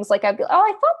funny things. Like I'd be,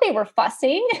 I thought they were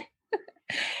fussing. And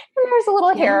there's a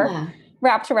little hair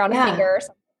wrapped around a finger or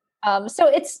something. So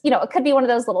it's, it could be one of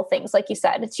those little things. Like you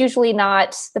said, it's usually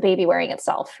not the baby wearing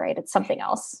itself, right? It's something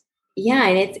else. Yeah.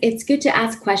 And it's good to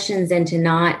ask questions and to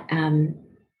not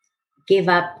give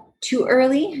up too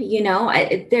early.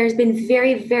 There's been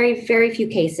very, very, very few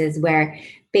cases where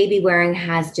baby wearing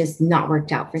has just not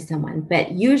worked out for someone.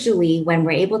 But usually when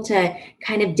we're able to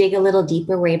kind of dig a little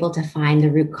deeper, we're able to find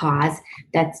the root cause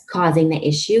that's causing the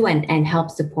issue and help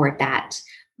support that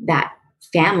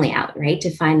family out, right?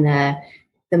 To find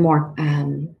the more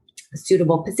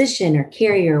suitable position or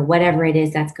carrier, or whatever it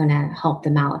is that's going to help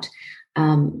them out.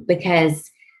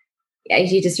 Because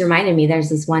as you just reminded me, there's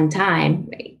this one time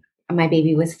my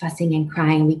baby was fussing and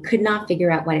crying. We could not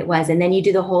figure out what it was. And then you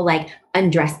do the whole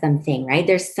undress them thing, right?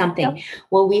 There's something. Yep.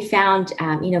 Well, we found,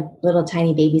 little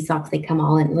tiny baby socks. They come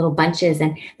all in little bunches.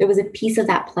 And there was a piece of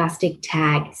that plastic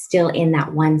tag still in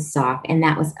that one sock. And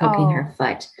that was poking her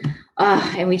foot.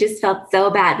 And we just felt so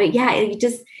bad. But yeah, you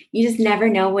just never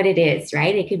know what it is,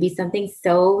 right? It could be something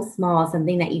so small,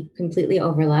 something that you completely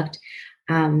overlooked.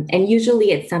 And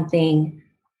usually it's something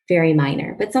very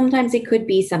minor, but sometimes it could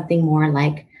be something more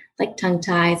like tongue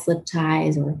ties, lip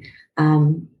ties, or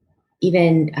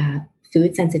even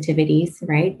food sensitivities,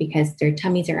 right? Because their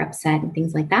tummies are upset and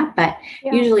things like that, but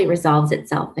usually resolves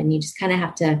itself. And you just kind of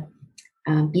have to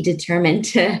be determined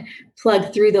to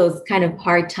plug through those kind of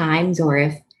hard times, or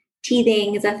if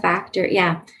teething is a factor.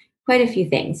 Yeah, quite a few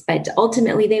things. But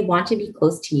ultimately, they want to be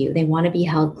close to you. They want to be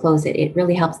held close. It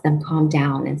really helps them calm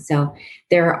down. And so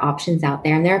there are options out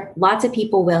there. And there are lots of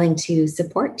people willing to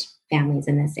support families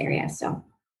in this area. So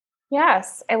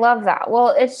yes, I love that. Well,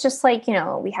 it's just like,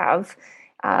 we have,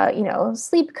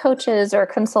 sleep coaches or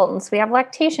consultants. We have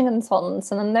lactation consultants,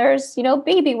 and then there's,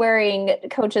 baby wearing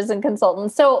coaches and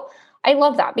consultants. So I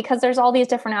love that because there's all these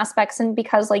different aspects. And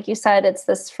because, like you said, it's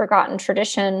this forgotten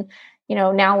tradition,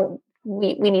 now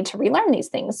we need to relearn these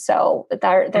things. So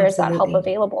there's that help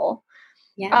available.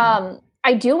 Yeah.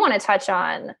 I do want to touch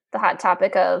on the hot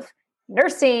topic of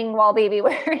nursing while baby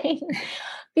wearing.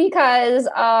 Because,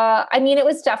 it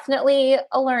was definitely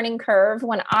a learning curve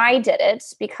when I did it,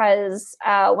 because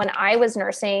when I was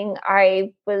nursing,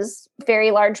 I was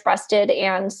very large breasted.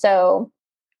 And so,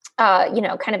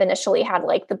 kind of initially had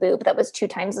the boob that was 2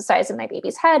 times the size of my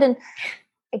baby's head. And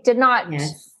I did not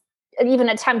even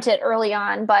attempt it early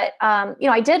on, but,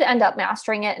 I did end up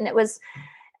mastering it. And it was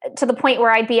to the point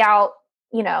where I'd be out,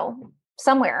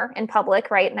 somewhere in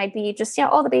public, right? And I'd be just,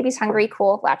 the baby's hungry,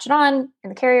 cool, latch it on in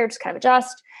the carrier, just kind of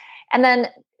adjust. And then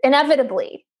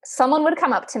inevitably someone would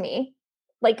come up to me,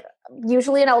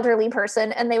 usually an elderly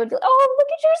person, and they would be, oh, look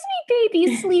at your sweet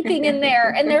baby sleeping in there.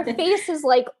 And their face is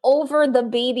over the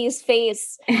baby's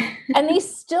face. And they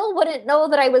still wouldn't know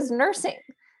that I was nursing.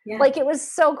 Yeah. It was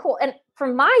so cool. And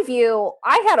from my view,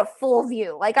 I had a full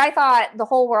view. I thought the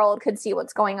whole world could see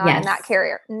what's going on in that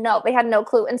carrier. No, they had no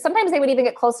clue. And sometimes they would even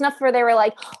get close enough where they were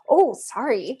like, oh,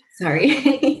 sorry.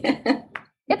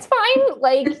 It's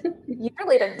fine. You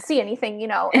really didn't see anything,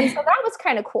 And so that was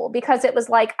kind of cool because it was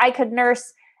I could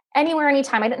nurse anywhere,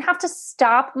 anytime. I didn't have to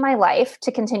stop my life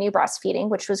to continue breastfeeding,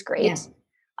 which was great.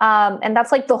 Yeah. And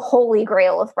that's the holy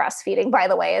grail of breastfeeding, by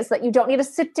the way, is that you don't need to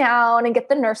sit down and get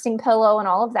the nursing pillow and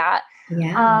all of that.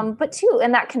 Yeah. But too,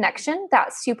 and that connection,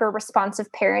 that super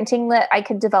responsive parenting that I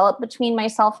could develop between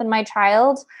myself and my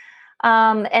child.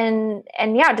 And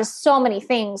yeah, just so many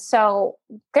things. So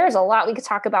there's a lot we could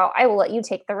talk about. I will let you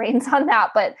take the reins on that,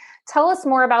 but tell us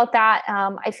more about that.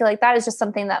 I feel like that is just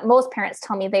something that most parents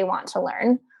tell me they want to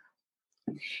learn.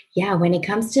 Yeah. When it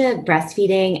comes to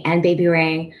breastfeeding and baby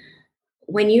wearing,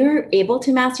 when you're able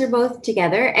to master both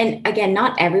together, and again,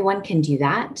 not everyone can do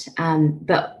that.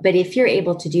 But if you're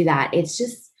able to do that,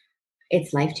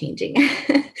 it's life-changing.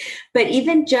 But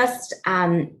even just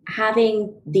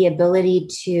having the ability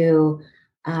to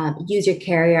use your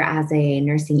carrier as a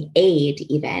nursing aid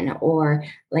even, or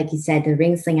like you said, the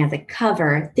ring sling as a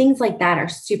cover, things like that are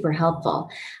super helpful.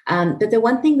 But the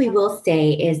one thing we will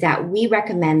say is that we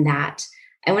recommend that,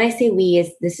 and when I say we,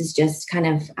 this is just kind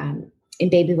of in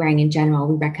baby wearing in general,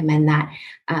 we recommend that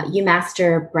you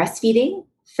master breastfeeding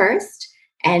first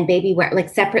and baby wear like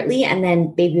separately, and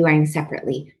then baby wearing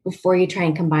separately before you try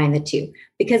and combine the two,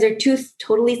 because they're two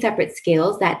totally separate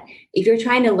skills that if you're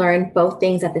trying to learn both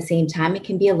things at the same time, it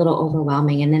can be a little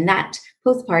overwhelming. And then that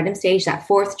postpartum stage, that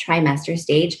fourth trimester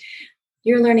stage,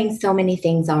 you're learning so many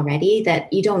things already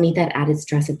that you don't need that added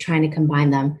stress of trying to combine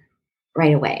them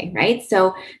right away, right?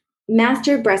 So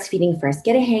master breastfeeding first,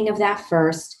 get a hang of that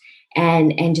first,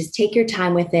 and just take your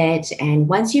time with it. And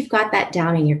once you've got that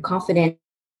down and you're confident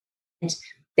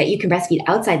that you can breastfeed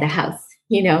outside the house,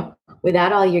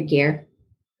 without all your gear,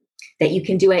 that you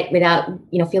can do it without,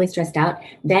 feeling stressed out,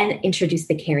 then introduce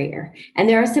the carrier. And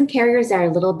there are some carriers that are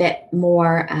a little bit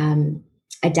more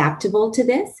adaptable to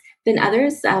this than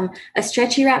others. A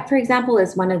stretchy wrap, for example,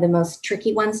 is one of the most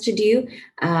tricky ones to do,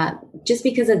 just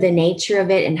because of the nature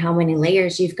of it and how many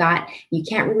layers you've got. You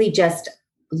can't really just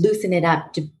loosen it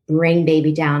up to bring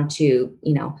baby down to,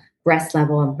 breast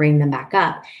level and bring them back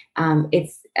up.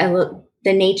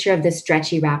 The nature of the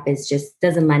stretchy wrap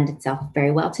doesn't lend itself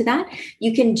very well to that.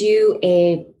 You can do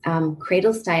a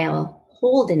cradle style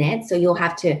hold in it. So you'll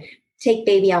have to take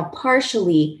baby out,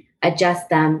 partially adjust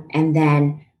them, and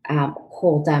then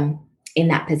hold them in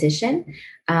that position.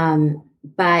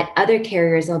 But other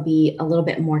carriers will be a little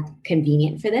bit more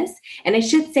convenient for this. And I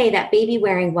should say that baby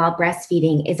wearing while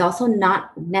breastfeeding is also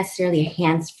not necessarily a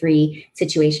hands-free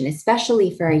situation, especially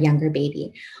for a younger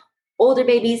baby. Older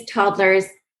babies, toddlers,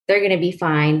 they're going to be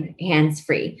fine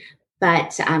hands-free.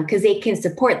 But because they can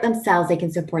support themselves, they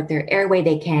can support their airway,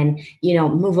 they can,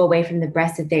 move away from the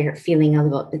breast if they're feeling a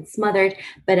little bit smothered.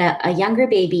 But a younger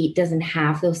baby doesn't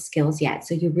have those skills yet.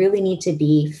 So you really need to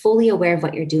be fully aware of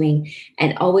what you're doing,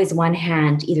 and always one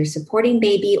hand either supporting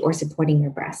baby or supporting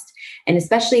your breast. And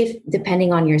especially if,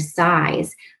 depending on your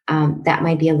size, that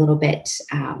might be a little bit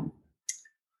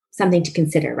something to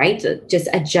consider, right? So just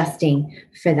adjusting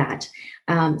for that.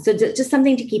 So just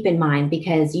something to keep in mind,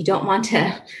 because you don't want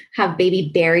to have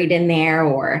baby buried in there,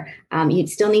 or you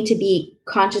still need to be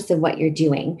conscious of what you're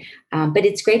doing. But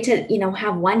it's great to,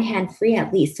 have one hand free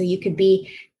at least. So you could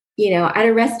be, at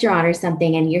a restaurant or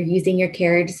something, and you're using your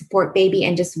carrier to support baby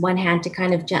and just one hand to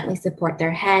kind of gently support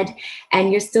their head. And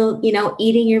you're still,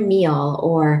 eating your meal,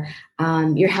 or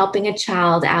you're helping a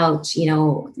child out,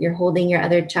 you're holding your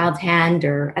other child's hand,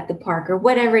 or at the park, or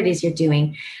whatever it is you're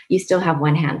doing, you still have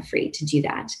one hand free to do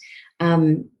that.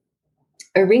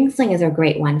 A ring sling is a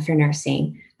great one for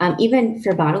nursing, even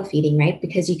for bottle feeding, right?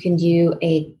 Because you can do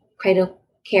a cradle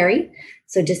carry.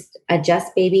 So just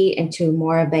adjust baby into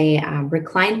more of a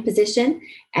reclined position,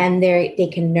 and they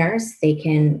can nurse,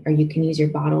 or you can use your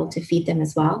bottle to feed them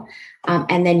as well.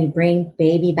 And then you bring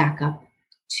baby back up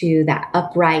to that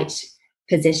upright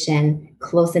position,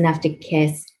 close enough to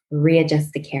kiss,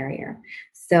 readjust the carrier.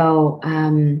 So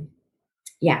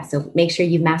so make sure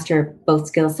you master both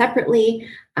skills separately.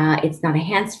 It's not a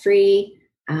hands-free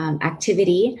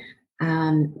activity.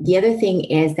 The other thing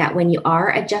is that when you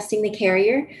are adjusting the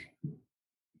carrier,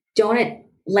 don't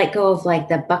let go of like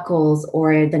the buckles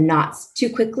or the knots too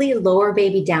quickly. Lower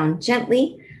baby down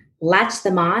gently, latch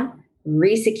them on,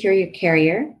 re-secure your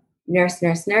carrier, nurse,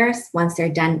 nurse, nurse. Once they're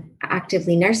done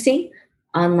actively nursing,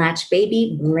 unlatch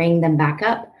baby, bring them back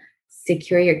up,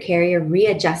 secure your carrier,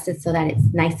 readjust it so that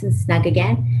it's nice and snug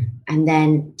again, and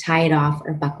then tie it off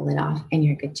or buckle it off, and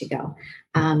you're good to go.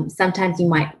 Sometimes you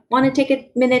might want to take a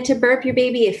minute to burp your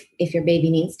baby if your baby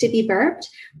needs to be burped,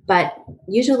 but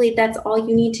usually that's all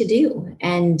you need to do.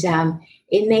 And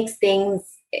it makes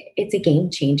it's a game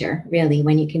changer, really,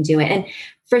 when you can do it. And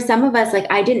for some of us, like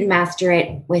I didn't master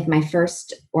it with my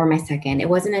first or my second. It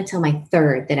wasn't until my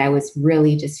third that I was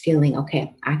really just feeling,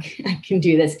 okay, I can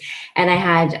do this. And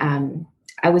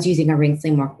I was using a ring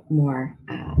sling more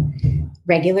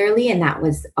regularly, and that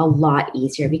was a lot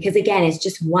easier because, again, it's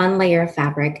just one layer of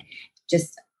fabric,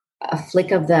 just a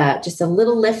flick of just a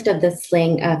little lift of the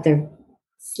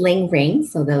sling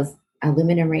rings, so those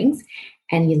aluminum rings,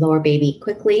 and you lower baby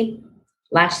quickly,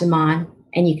 latch them on,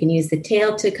 and you can use the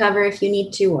tail to cover if you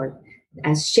need to, or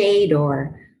as shade,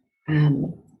 or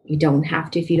you don't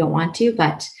have to if you don't want to,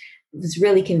 but it was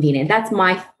really convenient. That's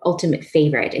my ultimate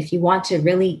favorite. If you want to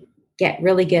really get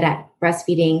really good at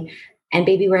breastfeeding and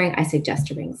baby wearing, I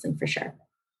suggest a ring sling for sure.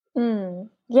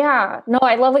 Yeah, no,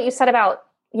 I love what you said about,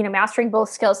 mastering both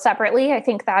skills separately. I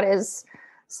think that is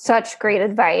such great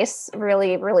advice,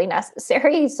 really, really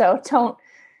necessary. So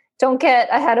don't get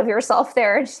ahead of yourself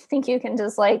there. I just think you can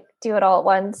just do it all at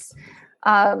once.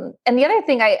 And the other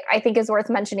thing I think is worth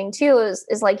mentioning too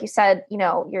is like you said,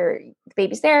 the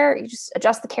baby's there, you just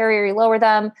adjust the carrier, you lower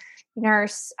them,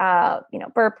 nurse,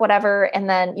 burp, whatever, and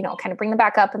then, kind of bring them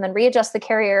back up and then readjust the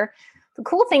carrier. the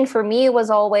cool thing for me was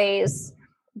always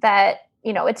that,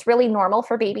 it's really normal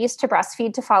for babies to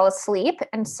breastfeed to fall asleep.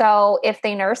 And so if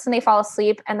they nurse and they fall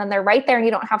asleep and then they're right there and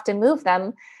you don't have to move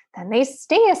them, then they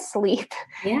stay asleep.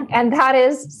 Yeah. And that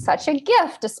is such a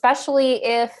gift, especially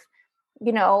if,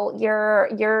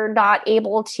 you're not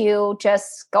able to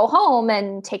just go home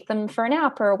and take them for a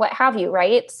nap or what have you.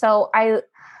 Right. So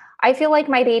I feel like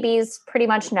my babies pretty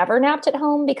much never napped at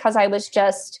home because I was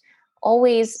just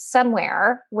always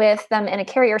somewhere with them in a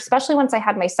carrier, especially once I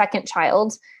had my second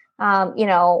child. I'm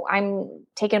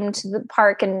taking them to the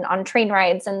park and on train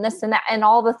rides and this and that and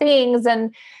all the things.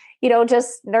 And,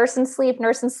 just nurse and sleep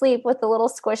with the little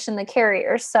squish in the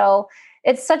carrier. So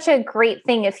it's such a great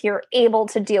thing if you're able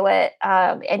to do it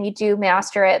and you do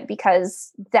master it,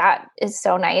 because that is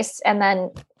so nice. And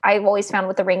then I've always found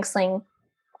with the ring sling,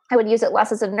 I would use it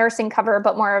less as a nursing cover,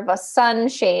 but more of a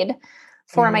sunshade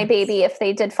for my baby. If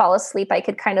they did fall asleep, I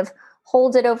could kind of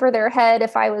hold it over their head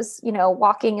if I was,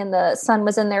 walking and the sun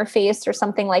was in their face or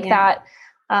something like that.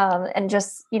 And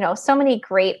just, so many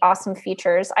great, awesome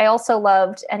features. I also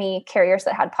loved any carriers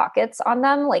that had pockets on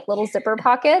them, like little zipper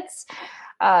pockets.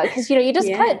 Cause you just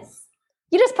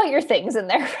put your things in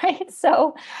there. Right.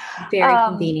 So very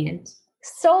convenient.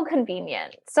 So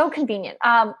convenient.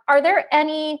 Are there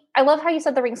any, I love how you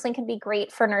said the ring sling can be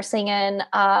great for nursing in.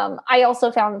 I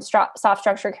also found soft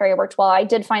structure carrier worked well. I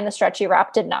did find the stretchy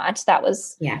wrap did not. That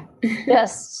was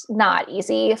just not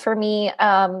easy for me.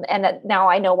 And now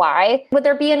I know why. Would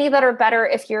there be any that are better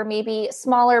if you're maybe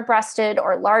smaller breasted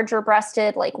or larger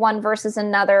breasted, like one versus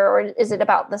another, or is it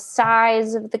about the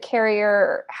size of the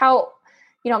carrier? How,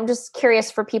 I'm just curious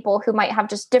for people who might have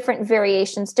just different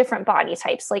variations, different body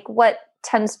types, like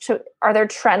are there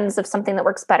trends of something that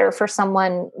works better for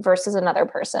someone versus another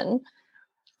person?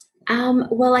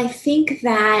 Well, I think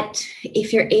that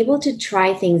if you're able to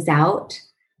try things out,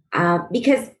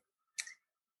 because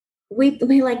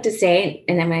we like to say,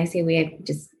 and when I say we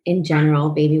just in general,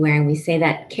 baby wearing, we say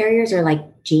that carriers are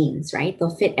like jeans, right?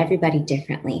 They'll fit everybody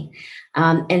differently.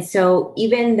 And so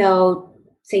even though,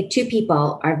 say, two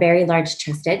people are very large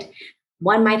chested,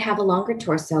 one might have a longer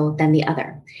torso than the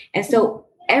other. And so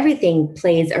everything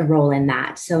plays a role in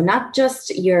that. So not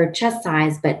just your chest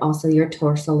size, but also your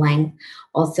torso length,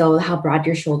 also how broad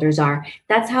your shoulders are.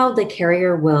 That's how the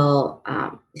carrier will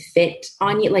fit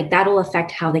on you. Like that'll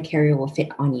affect how the carrier will fit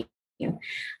on you.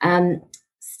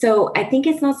 So I think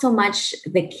it's not so much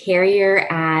the carrier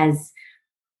as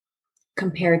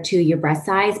compared to your breast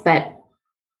size, but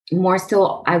more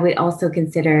so, I would also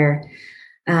consider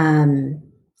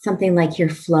something like your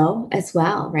flow as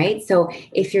well, right? So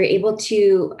if you're able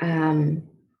to,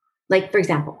 like, for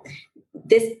example,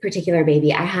 this particular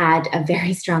baby, I had a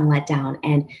very strong letdown,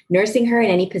 and nursing her in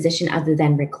any position other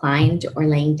than reclined or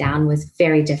laying down was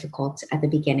very difficult at the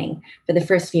beginning for the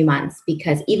first few months,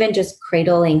 because even just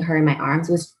cradling her in my arms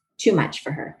was too much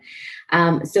for her.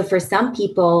 So for some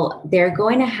people, they're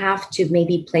going to have to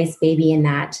maybe place baby in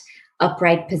that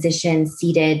upright position,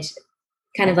 seated,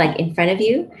 kind of like in front of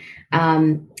you.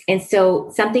 And so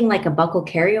something like a buckle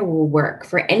carrier will work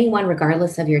for anyone,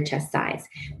 regardless of your chest size,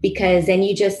 because then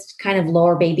you just kind of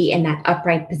lower baby in that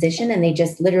upright position and they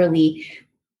just literally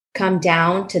come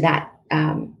down to that,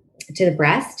 to the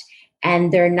breast,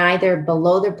 and they're neither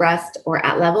below the breast or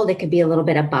at level. They could be a little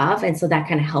bit above. And so that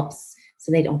kind of helps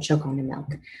so they don't choke on the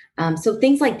milk. So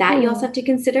things like that you also have to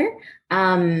consider.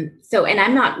 And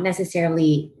I'm not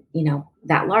necessarily,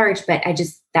 that large, but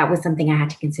that was something I had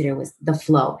to consider, was the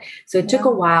flow. So it took a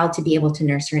while to be able to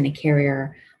nurse her in a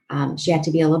carrier. She had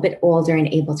to be a little bit older and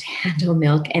able to handle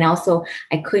milk. And also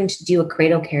I couldn't do a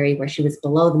cradle carry where she was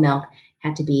below the milk,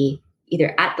 had to be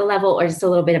either at the level or just a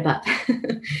little bit above.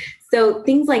 So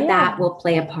things like that will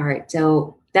play a part.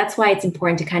 So that's why it's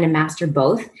important to kind of master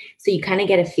both. So you kind of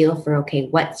get a feel for, okay,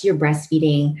 what's your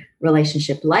breastfeeding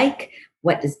relationship like?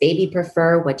 What does baby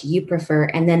prefer? What do you prefer?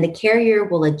 And then the carrier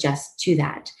will adjust to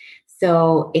that.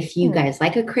 So if you guys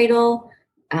like a cradle,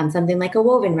 something like a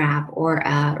woven wrap or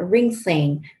a ring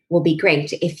sling will be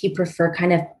great. If you prefer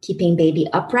kind of keeping baby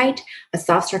upright, a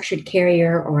soft structured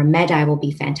carrier or a med-eye will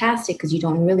be fantastic, because you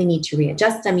don't really need to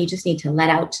readjust them. You just need to let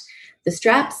out the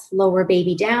straps, lower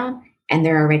baby down, and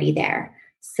they're already there.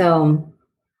 So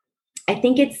I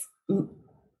think it's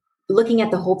looking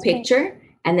at the whole picture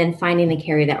and then finding the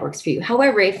carrier that works for you.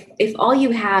 However, if all you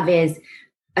have is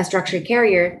a structured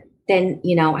carrier, then,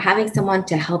 having someone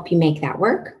to help you make that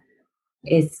work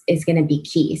is going to be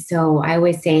key. So I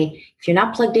always say, if you're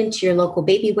not plugged into your local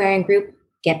baby wearing group,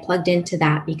 get plugged into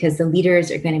that, because the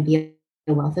leaders are going to be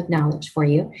a wealth of knowledge for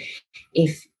you.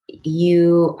 If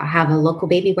you have a local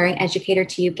baby wearing educator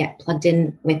to you, get plugged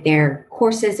in with their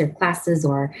courses or classes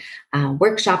or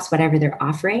workshops, whatever they're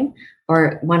offering,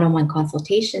 or one-on-one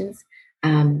consultations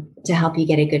to help you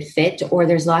get a good fit. Or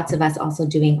there's lots of us also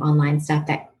doing online stuff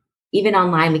that even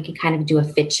online, we can kind of do a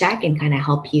fit check and kind of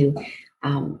help you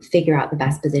figure out the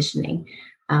best positioning.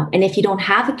 And if you don't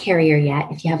have a carrier yet,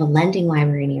 if you have a lending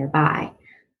library nearby,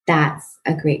 that's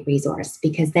a great resource,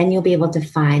 because then you'll be able to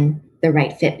find the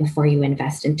right fit before you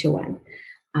invest into one.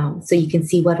 So you can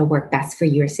see what'll work best for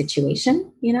your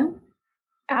situation, you know?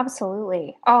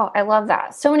 Absolutely. Oh, I love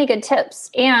that. So many good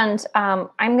tips. And I'm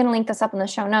going to link this up in the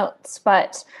show notes,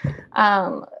 but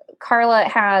Carla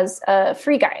has a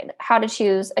free guide, how to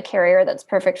choose a carrier that's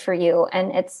perfect for you.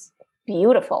 And it's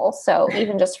beautiful. So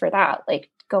even just for that, like,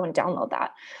 go and download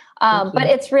that. But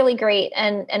it's really great.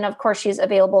 And of course, she's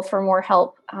available for more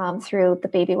help through the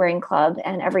Baby Wearing Club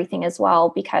and everything as well,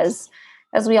 because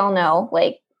as we all know,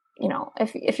 like, you know,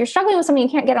 if you're struggling with something you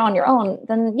can't get on your own,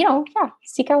 then, you know,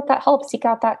 seek out that help, seek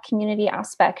out that community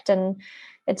aspect. And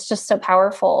it's just so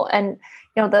powerful. And,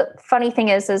 you know, the funny thing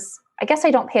is I guess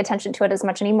I don't pay attention to it as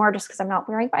much anymore just because I'm not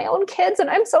wearing my own kids and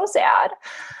I'm so sad.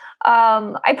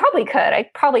 I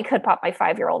probably could pop my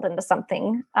 5-year-old into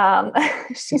something.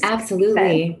 She's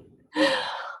absolutely.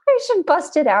 I should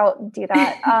bust it out and do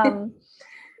that.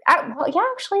 Well, yeah,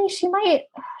 actually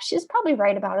she's probably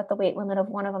right about it, the weight limit of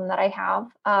one of them that I have.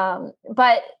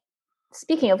 But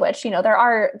speaking of which, you know, there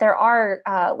are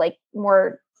like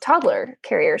more toddler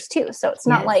carriers too. So it's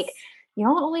not like you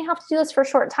don't only have to do this for a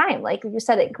short time. Like you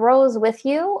said, it grows with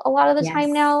you a lot of the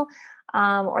time now.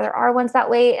 Or there are ones that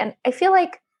way. And I feel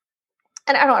like,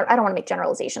 and I don't want to make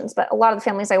generalizations, but a lot of the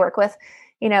families I work with,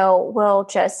 you know, will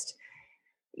just,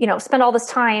 you know, spend all this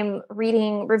time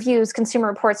reading reviews, consumer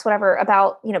reports, whatever,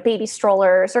 about, you know, baby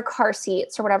strollers or car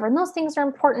seats or whatever. And those things are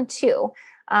important too.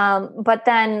 But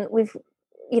then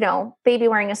you know, baby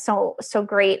wearing is so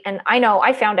great. And I know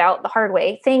I found out the hard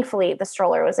way. Thankfully, the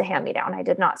stroller was a hand-me-down. I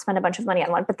did not spend a bunch of money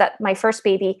on one, but that my first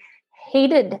baby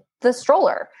hated the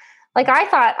stroller. Like, I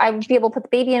thought I would be able to put the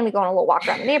baby in, we go on a little walk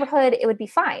around the neighborhood, it would be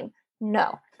fine.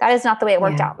 No, that is not the way it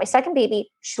worked out. My second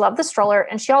baby, she loved the stroller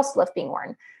and she also loved being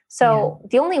worn. So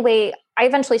the only way I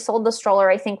eventually sold the stroller,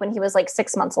 I think when he was like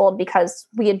 6 months old, because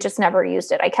we had just never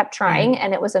used it. I kept trying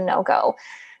and it was a no-go.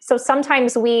 So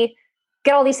sometimes we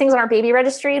get all these things on our baby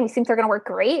registry and we think they're going to work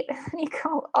great. And you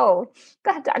go, oh,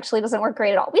 that actually doesn't work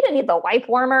great at all. We didn't need the wipe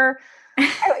warmer.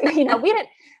 You know, we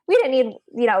didn't need,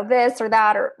 you know, this or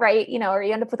that, or right. You know, or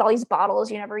you end up with all these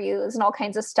bottles you never use and all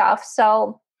kinds of stuff.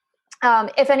 So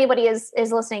if anybody is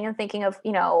listening and thinking of,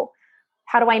 you know,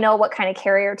 how do I know what kind of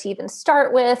carrier to even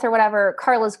start with or whatever,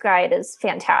 Carla's guide is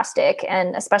fantastic.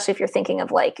 And especially if you're thinking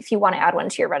of like, if you want to add one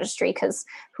to your registry, because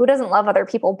who doesn't love other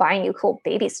people buying you cool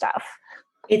baby stuff?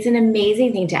 It's an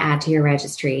amazing thing to add to your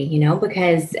registry, you know,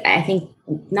 because I think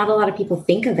not a lot of people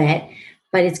think of it,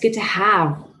 but it's good to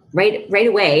have right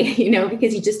away, you know,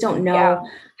 because you just don't know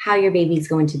how your baby's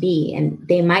going to be. And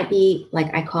they might be,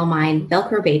 like I call mine,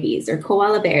 Velcro babies or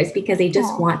koala bears, because they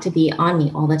just want to be on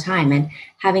me all the time. And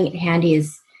having it handy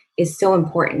is so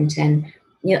important. And,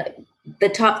 you know, the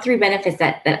top 3 benefits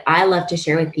that I love to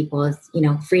share with people is, you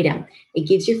know, freedom. It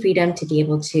gives you freedom to be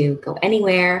able to go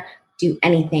anywhere, do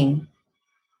anything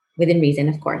within reason,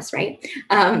 of course, right?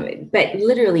 But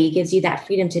literally it gives you that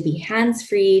freedom to be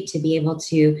hands-free, to be able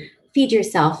to feed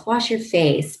yourself, wash your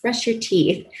face, brush your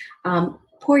teeth,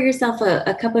 pour yourself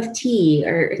a cup of tea,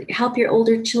 or help your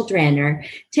older children, or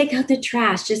take out the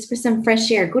trash just for some fresh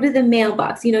air, go to the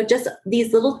mailbox, you know, just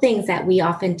these little things that we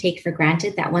often take for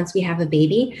granted, that once we have a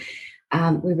baby,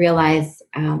 we realize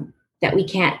that we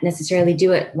can't necessarily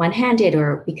do it one-handed,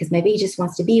 or because my baby just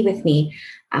wants to be with me.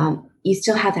 You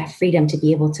still have that freedom to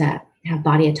be able to have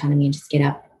body autonomy and just get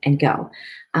up and go.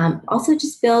 Also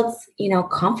just builds, you know,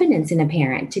 confidence in a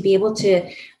parent to be able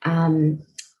to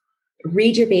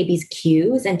read your baby's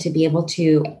cues and to be able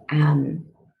to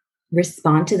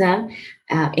respond to them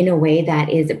in a way that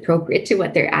is appropriate to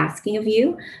what they're asking of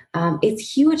you.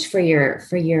 It's huge for your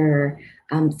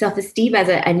self-esteem as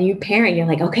a new parent. You're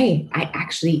like, okay, I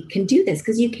actually can do this,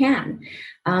 because you can.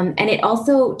 And it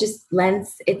also just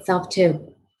lends itself to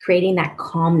creating that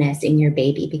calmness in your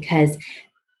baby, because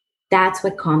that's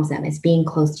what calms them, is being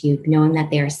close to you, knowing that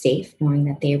they are safe, knowing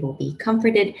that they will be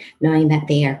comforted, knowing that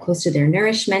they are close to their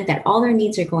nourishment, that all their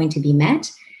needs are going to be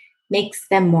met, makes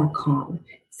them more calm.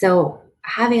 So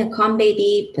having a calm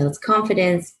baby builds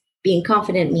confidence. Being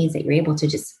confident means that you're able to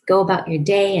just go about your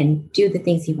day and do the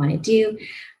things you want to do.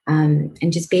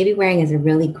 And just baby wearing is a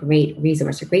really great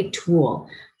resource, a great tool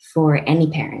for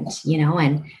any parent, you know,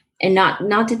 and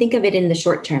not to think of it in the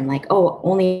short term, like, oh,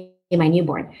 only my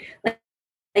newborn.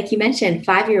 like you mentioned,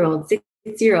 5-year-olds,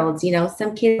 6-year-olds,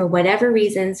 some kids, for whatever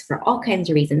reasons, for all kinds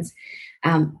of reasons,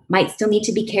 might still need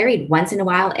to be carried once in a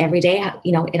while, every day.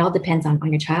 It all depends on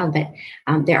your child, but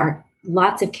there are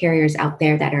lots of carriers out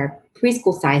there that are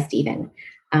preschool sized even,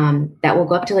 that will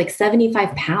go up to like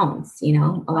 75 pounds, a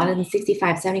lot of them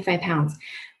 65, 75 pounds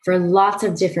for lots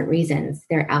of different reasons.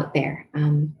 They're out there.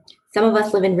 Some of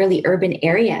us live in really urban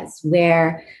areas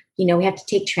where, we have to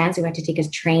take transit, we have to take a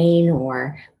train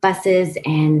or buses,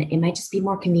 and it might just be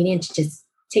more convenient to just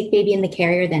take baby in the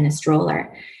carrier than a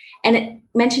stroller. And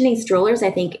mentioning strollers,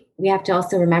 I think we have to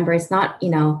also remember it's not,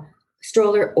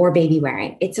 stroller or baby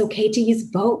wearing. It's okay to use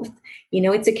both.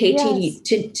 It's okay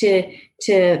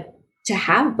to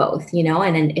have both,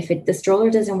 and then if the stroller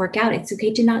doesn't work out, it's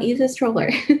okay to not use a stroller,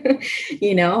 and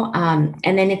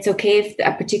then it's okay if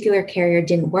a particular carrier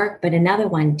didn't work, but another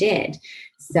one did.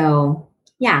 So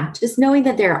yeah, just knowing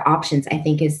that there are options, I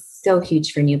think, is so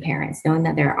huge for new parents, knowing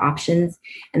that there are options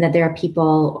and that there are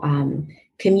people,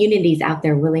 communities out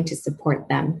there willing to support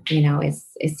them, is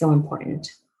so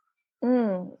important.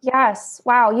 Yes.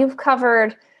 Wow. You've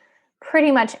covered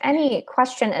pretty much any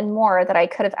question and more that I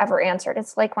could have ever answered.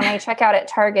 It's like when I check out at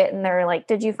Target and they're like,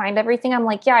 did you find everything? I'm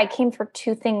like, yeah, I came for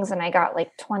 2 things and I got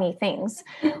like 20 things.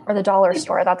 Or the dollar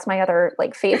store. That's my other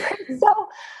like favorite. So,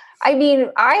 I mean,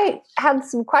 I had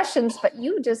some questions, but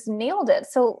you just nailed it.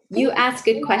 So you ask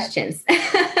good questions.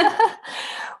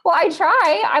 Well, I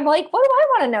try. I'm like, what do I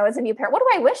want to know as a new parent? What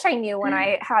do I wish I knew when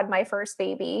I had my first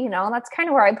baby? That's kind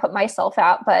of where I put myself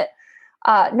at. But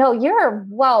no, you're a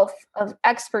wealth of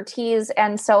expertise.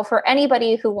 And so for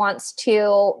anybody who wants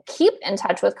to keep in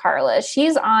touch with Carla,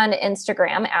 she's on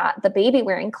Instagram at the Baby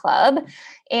Wearing Club.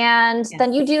 And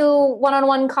then you do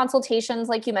one-on-one consultations,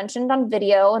 like you mentioned, on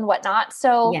video and whatnot.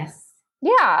 So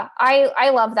yeah,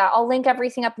 I love that. I'll link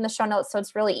everything up in the show notes, so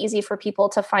it's really easy for people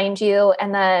to find you.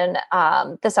 And then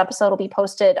this episode will be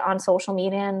posted on social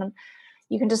media, and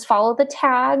you can just follow the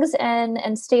tags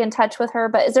and stay in touch with her.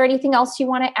 But is there anything else you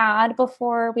want to add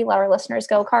before we let our listeners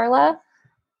go, Carla?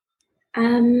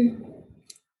 No,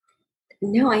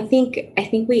 I think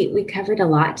we covered a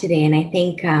lot today. And I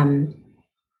think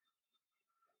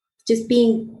just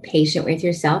being patient with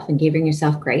yourself and giving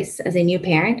yourself grace as a new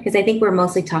parent, because I think we're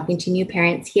mostly talking to new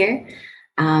parents here.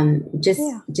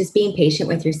 Just being patient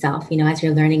with yourself, as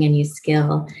you're learning a new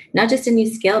skill, not just a new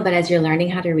skill, but as you're learning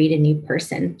how to read a new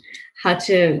person, how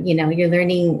to, you're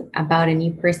learning about a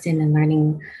new person and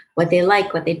learning what they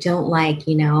like, what they don't like,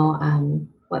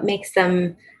 what makes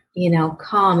them,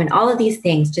 calm, and all of these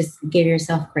things. Just give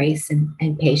yourself grace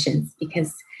and patience,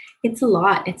 because it's a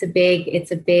lot. It's a big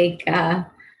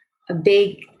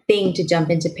thing to jump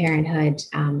into parenthood.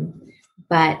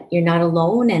 But you're not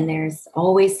alone, and there's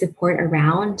always support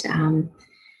around.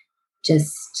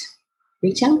 Just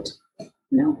reach out.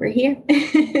 We're here.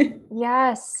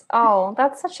 Yes. Oh,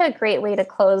 that's such a great way to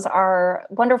close our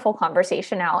wonderful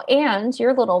conversation out. And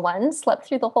your little one slept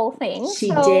through the whole thing. She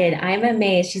did. I'm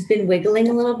amazed. She's been wiggling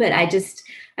a little bit. I'm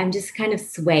just kind of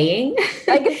swaying.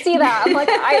 I can see that. I'm like,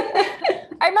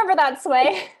 I remember that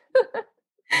sway.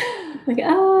 Like,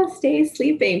 oh, stay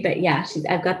sleeping. But yeah,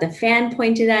 I've got the fan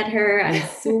pointed at her. I'm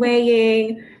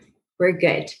swaying. We're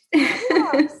good.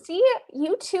 Yeah, see,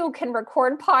 you two can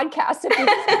record podcasts if you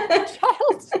have a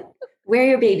child. Wear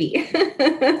your baby.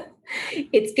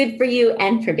 It's good for you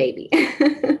and for baby.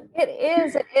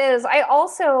 It is. I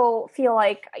also feel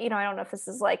like, I don't know if this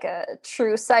is like a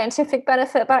true scientific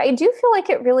benefit, but I do feel like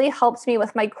it really helps me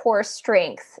with my core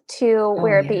strength to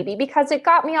wear a baby, because it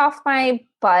got me off my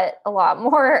butt a lot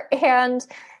more. And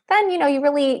then, you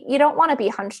don't want to be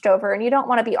hunched over, and you don't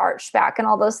want to be arched back and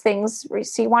all those things.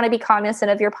 So you want to be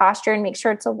cognizant of your posture and make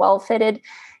sure it's a well-fitted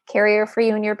carrier for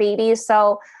you and your baby.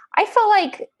 So I feel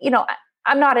like,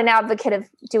 I'm not an advocate of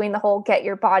doing the whole get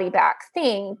your body back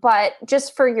thing, but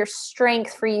just for your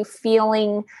strength, for you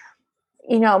feeling,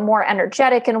 more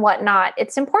energetic and whatnot,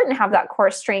 it's important to have that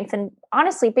core strength. And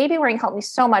honestly, baby wearing helped me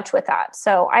so much with that.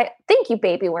 So I thank you,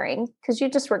 baby wearing, because you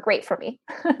just were great for me.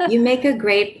 You make a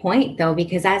great point, though,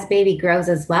 because as baby grows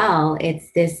as well,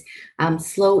 it's this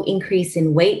slow increase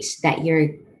in weight that your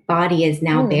body is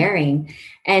now bearing.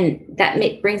 And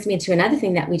that brings me to another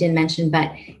thing that we didn't mention,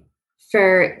 but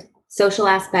for social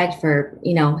aspect, for,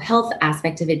 health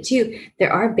aspect of it too,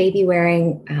 there are baby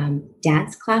wearing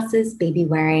dance classes, baby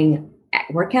wearing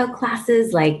workout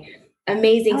classes, like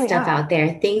amazing stuff out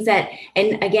there. Things that,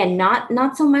 and again,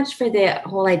 not so much for the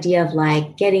whole idea of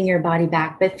like getting your body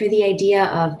back, but for the idea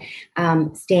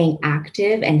of staying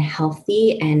active and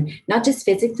healthy, and not just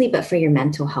physically, but for your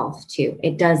mental health too.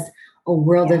 It does a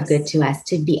world of good to us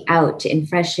to be out in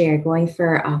fresh air, going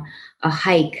for a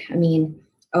hike. I mean,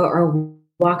 or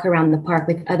walk around the park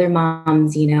with other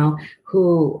moms,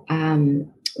 who,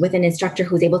 with an instructor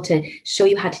who's able to show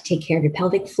you how to take care of your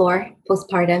pelvic floor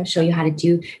postpartum, show you how to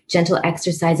do gentle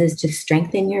exercises to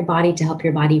strengthen your body, to help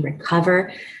your body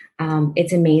recover.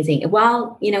 It's amazing.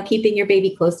 While, keeping your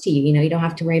baby close to you, you don't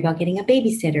have to worry about getting a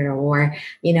babysitter, or,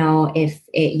 if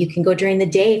you can go during the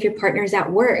day, if your partner's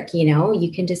at work,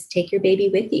 you can just take your baby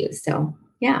with you. So,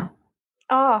 yeah.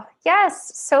 Oh,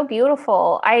 yes. So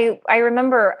beautiful. I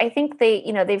remember, I think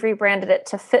they've rebranded it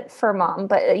to Fit for Mom,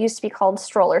 but it used to be called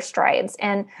Stroller Strides.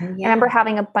 And I remember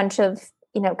having a bunch of,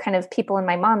 kind of people in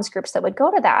my mom's groups that would go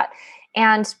to that.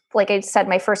 And like I said,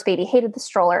 my first baby hated the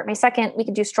stroller. My second, we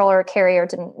could do stroller or carrier,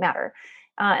 didn't matter.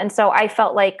 And so I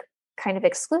felt like kind of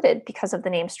excluded because of the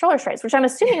name Stroller Strides, which I'm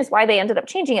assuming is why they ended up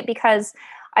changing it, because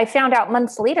I found out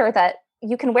months later that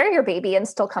you can wear your baby and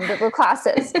still come to the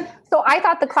classes. So I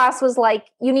thought the class was like,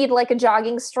 you need like a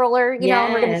jogging stroller, and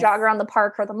we're going to jog around the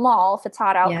park or the mall if it's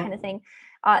hot out kind of thing.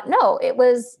 No, it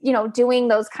was, doing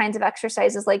those kinds of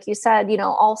exercises, like you said,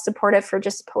 all supportive for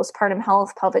just postpartum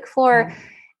health, pelvic floor. Yeah.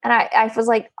 And I was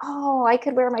like, oh, I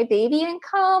could wear my baby and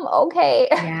come. Okay.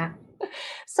 Yeah.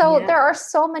 So there are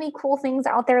so many cool things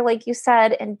out there, like you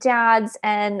said, and dads,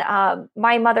 and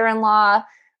my mother-in-law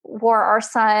wore our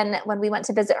son when we went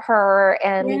to visit her,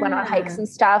 and we went on hikes and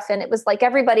stuff. And it was like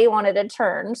everybody wanted a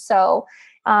turn. So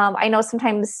I know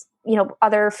sometimes,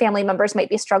 other family members might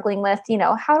be struggling with,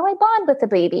 how do I bond with the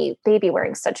baby? Baby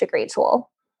wearing such a great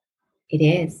tool. It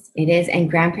is.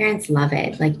 And grandparents love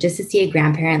it. Like, just to see a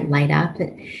grandparent light up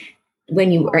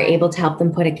when you are able to help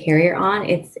them put a carrier on,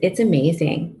 it's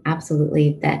amazing.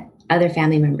 Absolutely. That other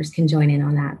family members can join in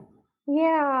on that.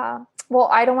 Yeah. Well,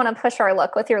 I don't want to push our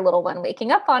luck with your little one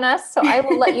waking up on us, so I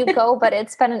will let you go, but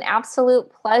it's been an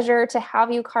absolute pleasure to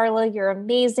have you, Carla. You're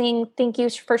amazing. Thank you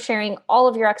for sharing all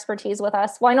of your expertise with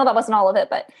us. Well, I know that wasn't all of it,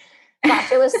 but gosh,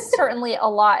 it was certainly a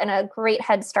lot and a great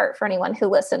head start for anyone who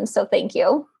listened. So thank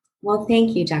you. Well,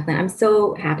 thank you, Jacqueline. I'm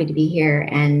so happy to be here.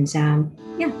 And I'm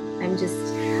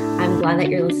glad that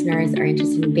your listeners are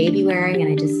interested in baby wearing, and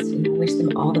I just wish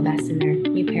them all the best in their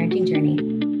new parenting journey.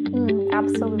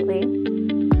 Absolutely.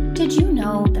 Did you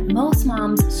know that most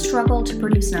moms struggle to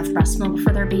produce enough breast milk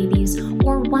for their babies,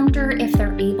 or wonder if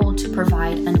they're able to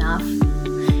provide enough?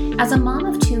 As a mom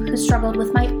of two who struggled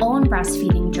with my own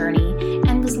breastfeeding journey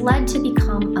and was led to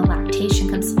become a lactation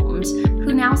consultant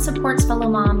who now supports fellow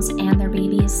moms and their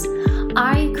babies,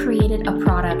 I created a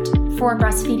product for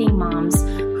breastfeeding moms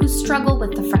who struggle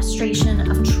with the frustration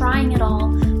of trying it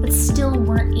all but still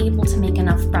weren't able to make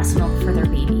enough breast milk for their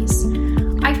babies.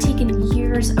 I've taken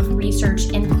years of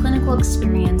research and clinical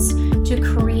experience to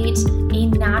create a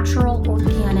natural,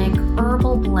 organic,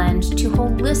 herbal blend to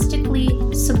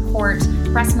holistically support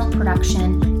breast milk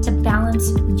production, to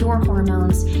balance your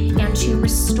hormones, and to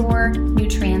restore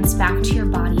nutrients back to your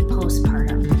body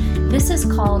postpartum. This is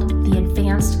called the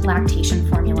Advanced Lactation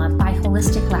Formula by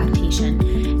Holistic Lactation,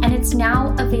 and it's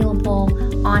now available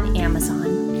on Amazon.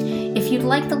 If you'd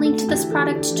like the link to this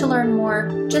product to learn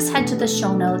more, just head to the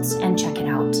show notes and check it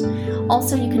out.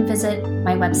 Also, you can visit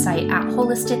my website at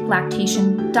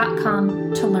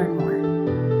holisticlactation.com to learn more.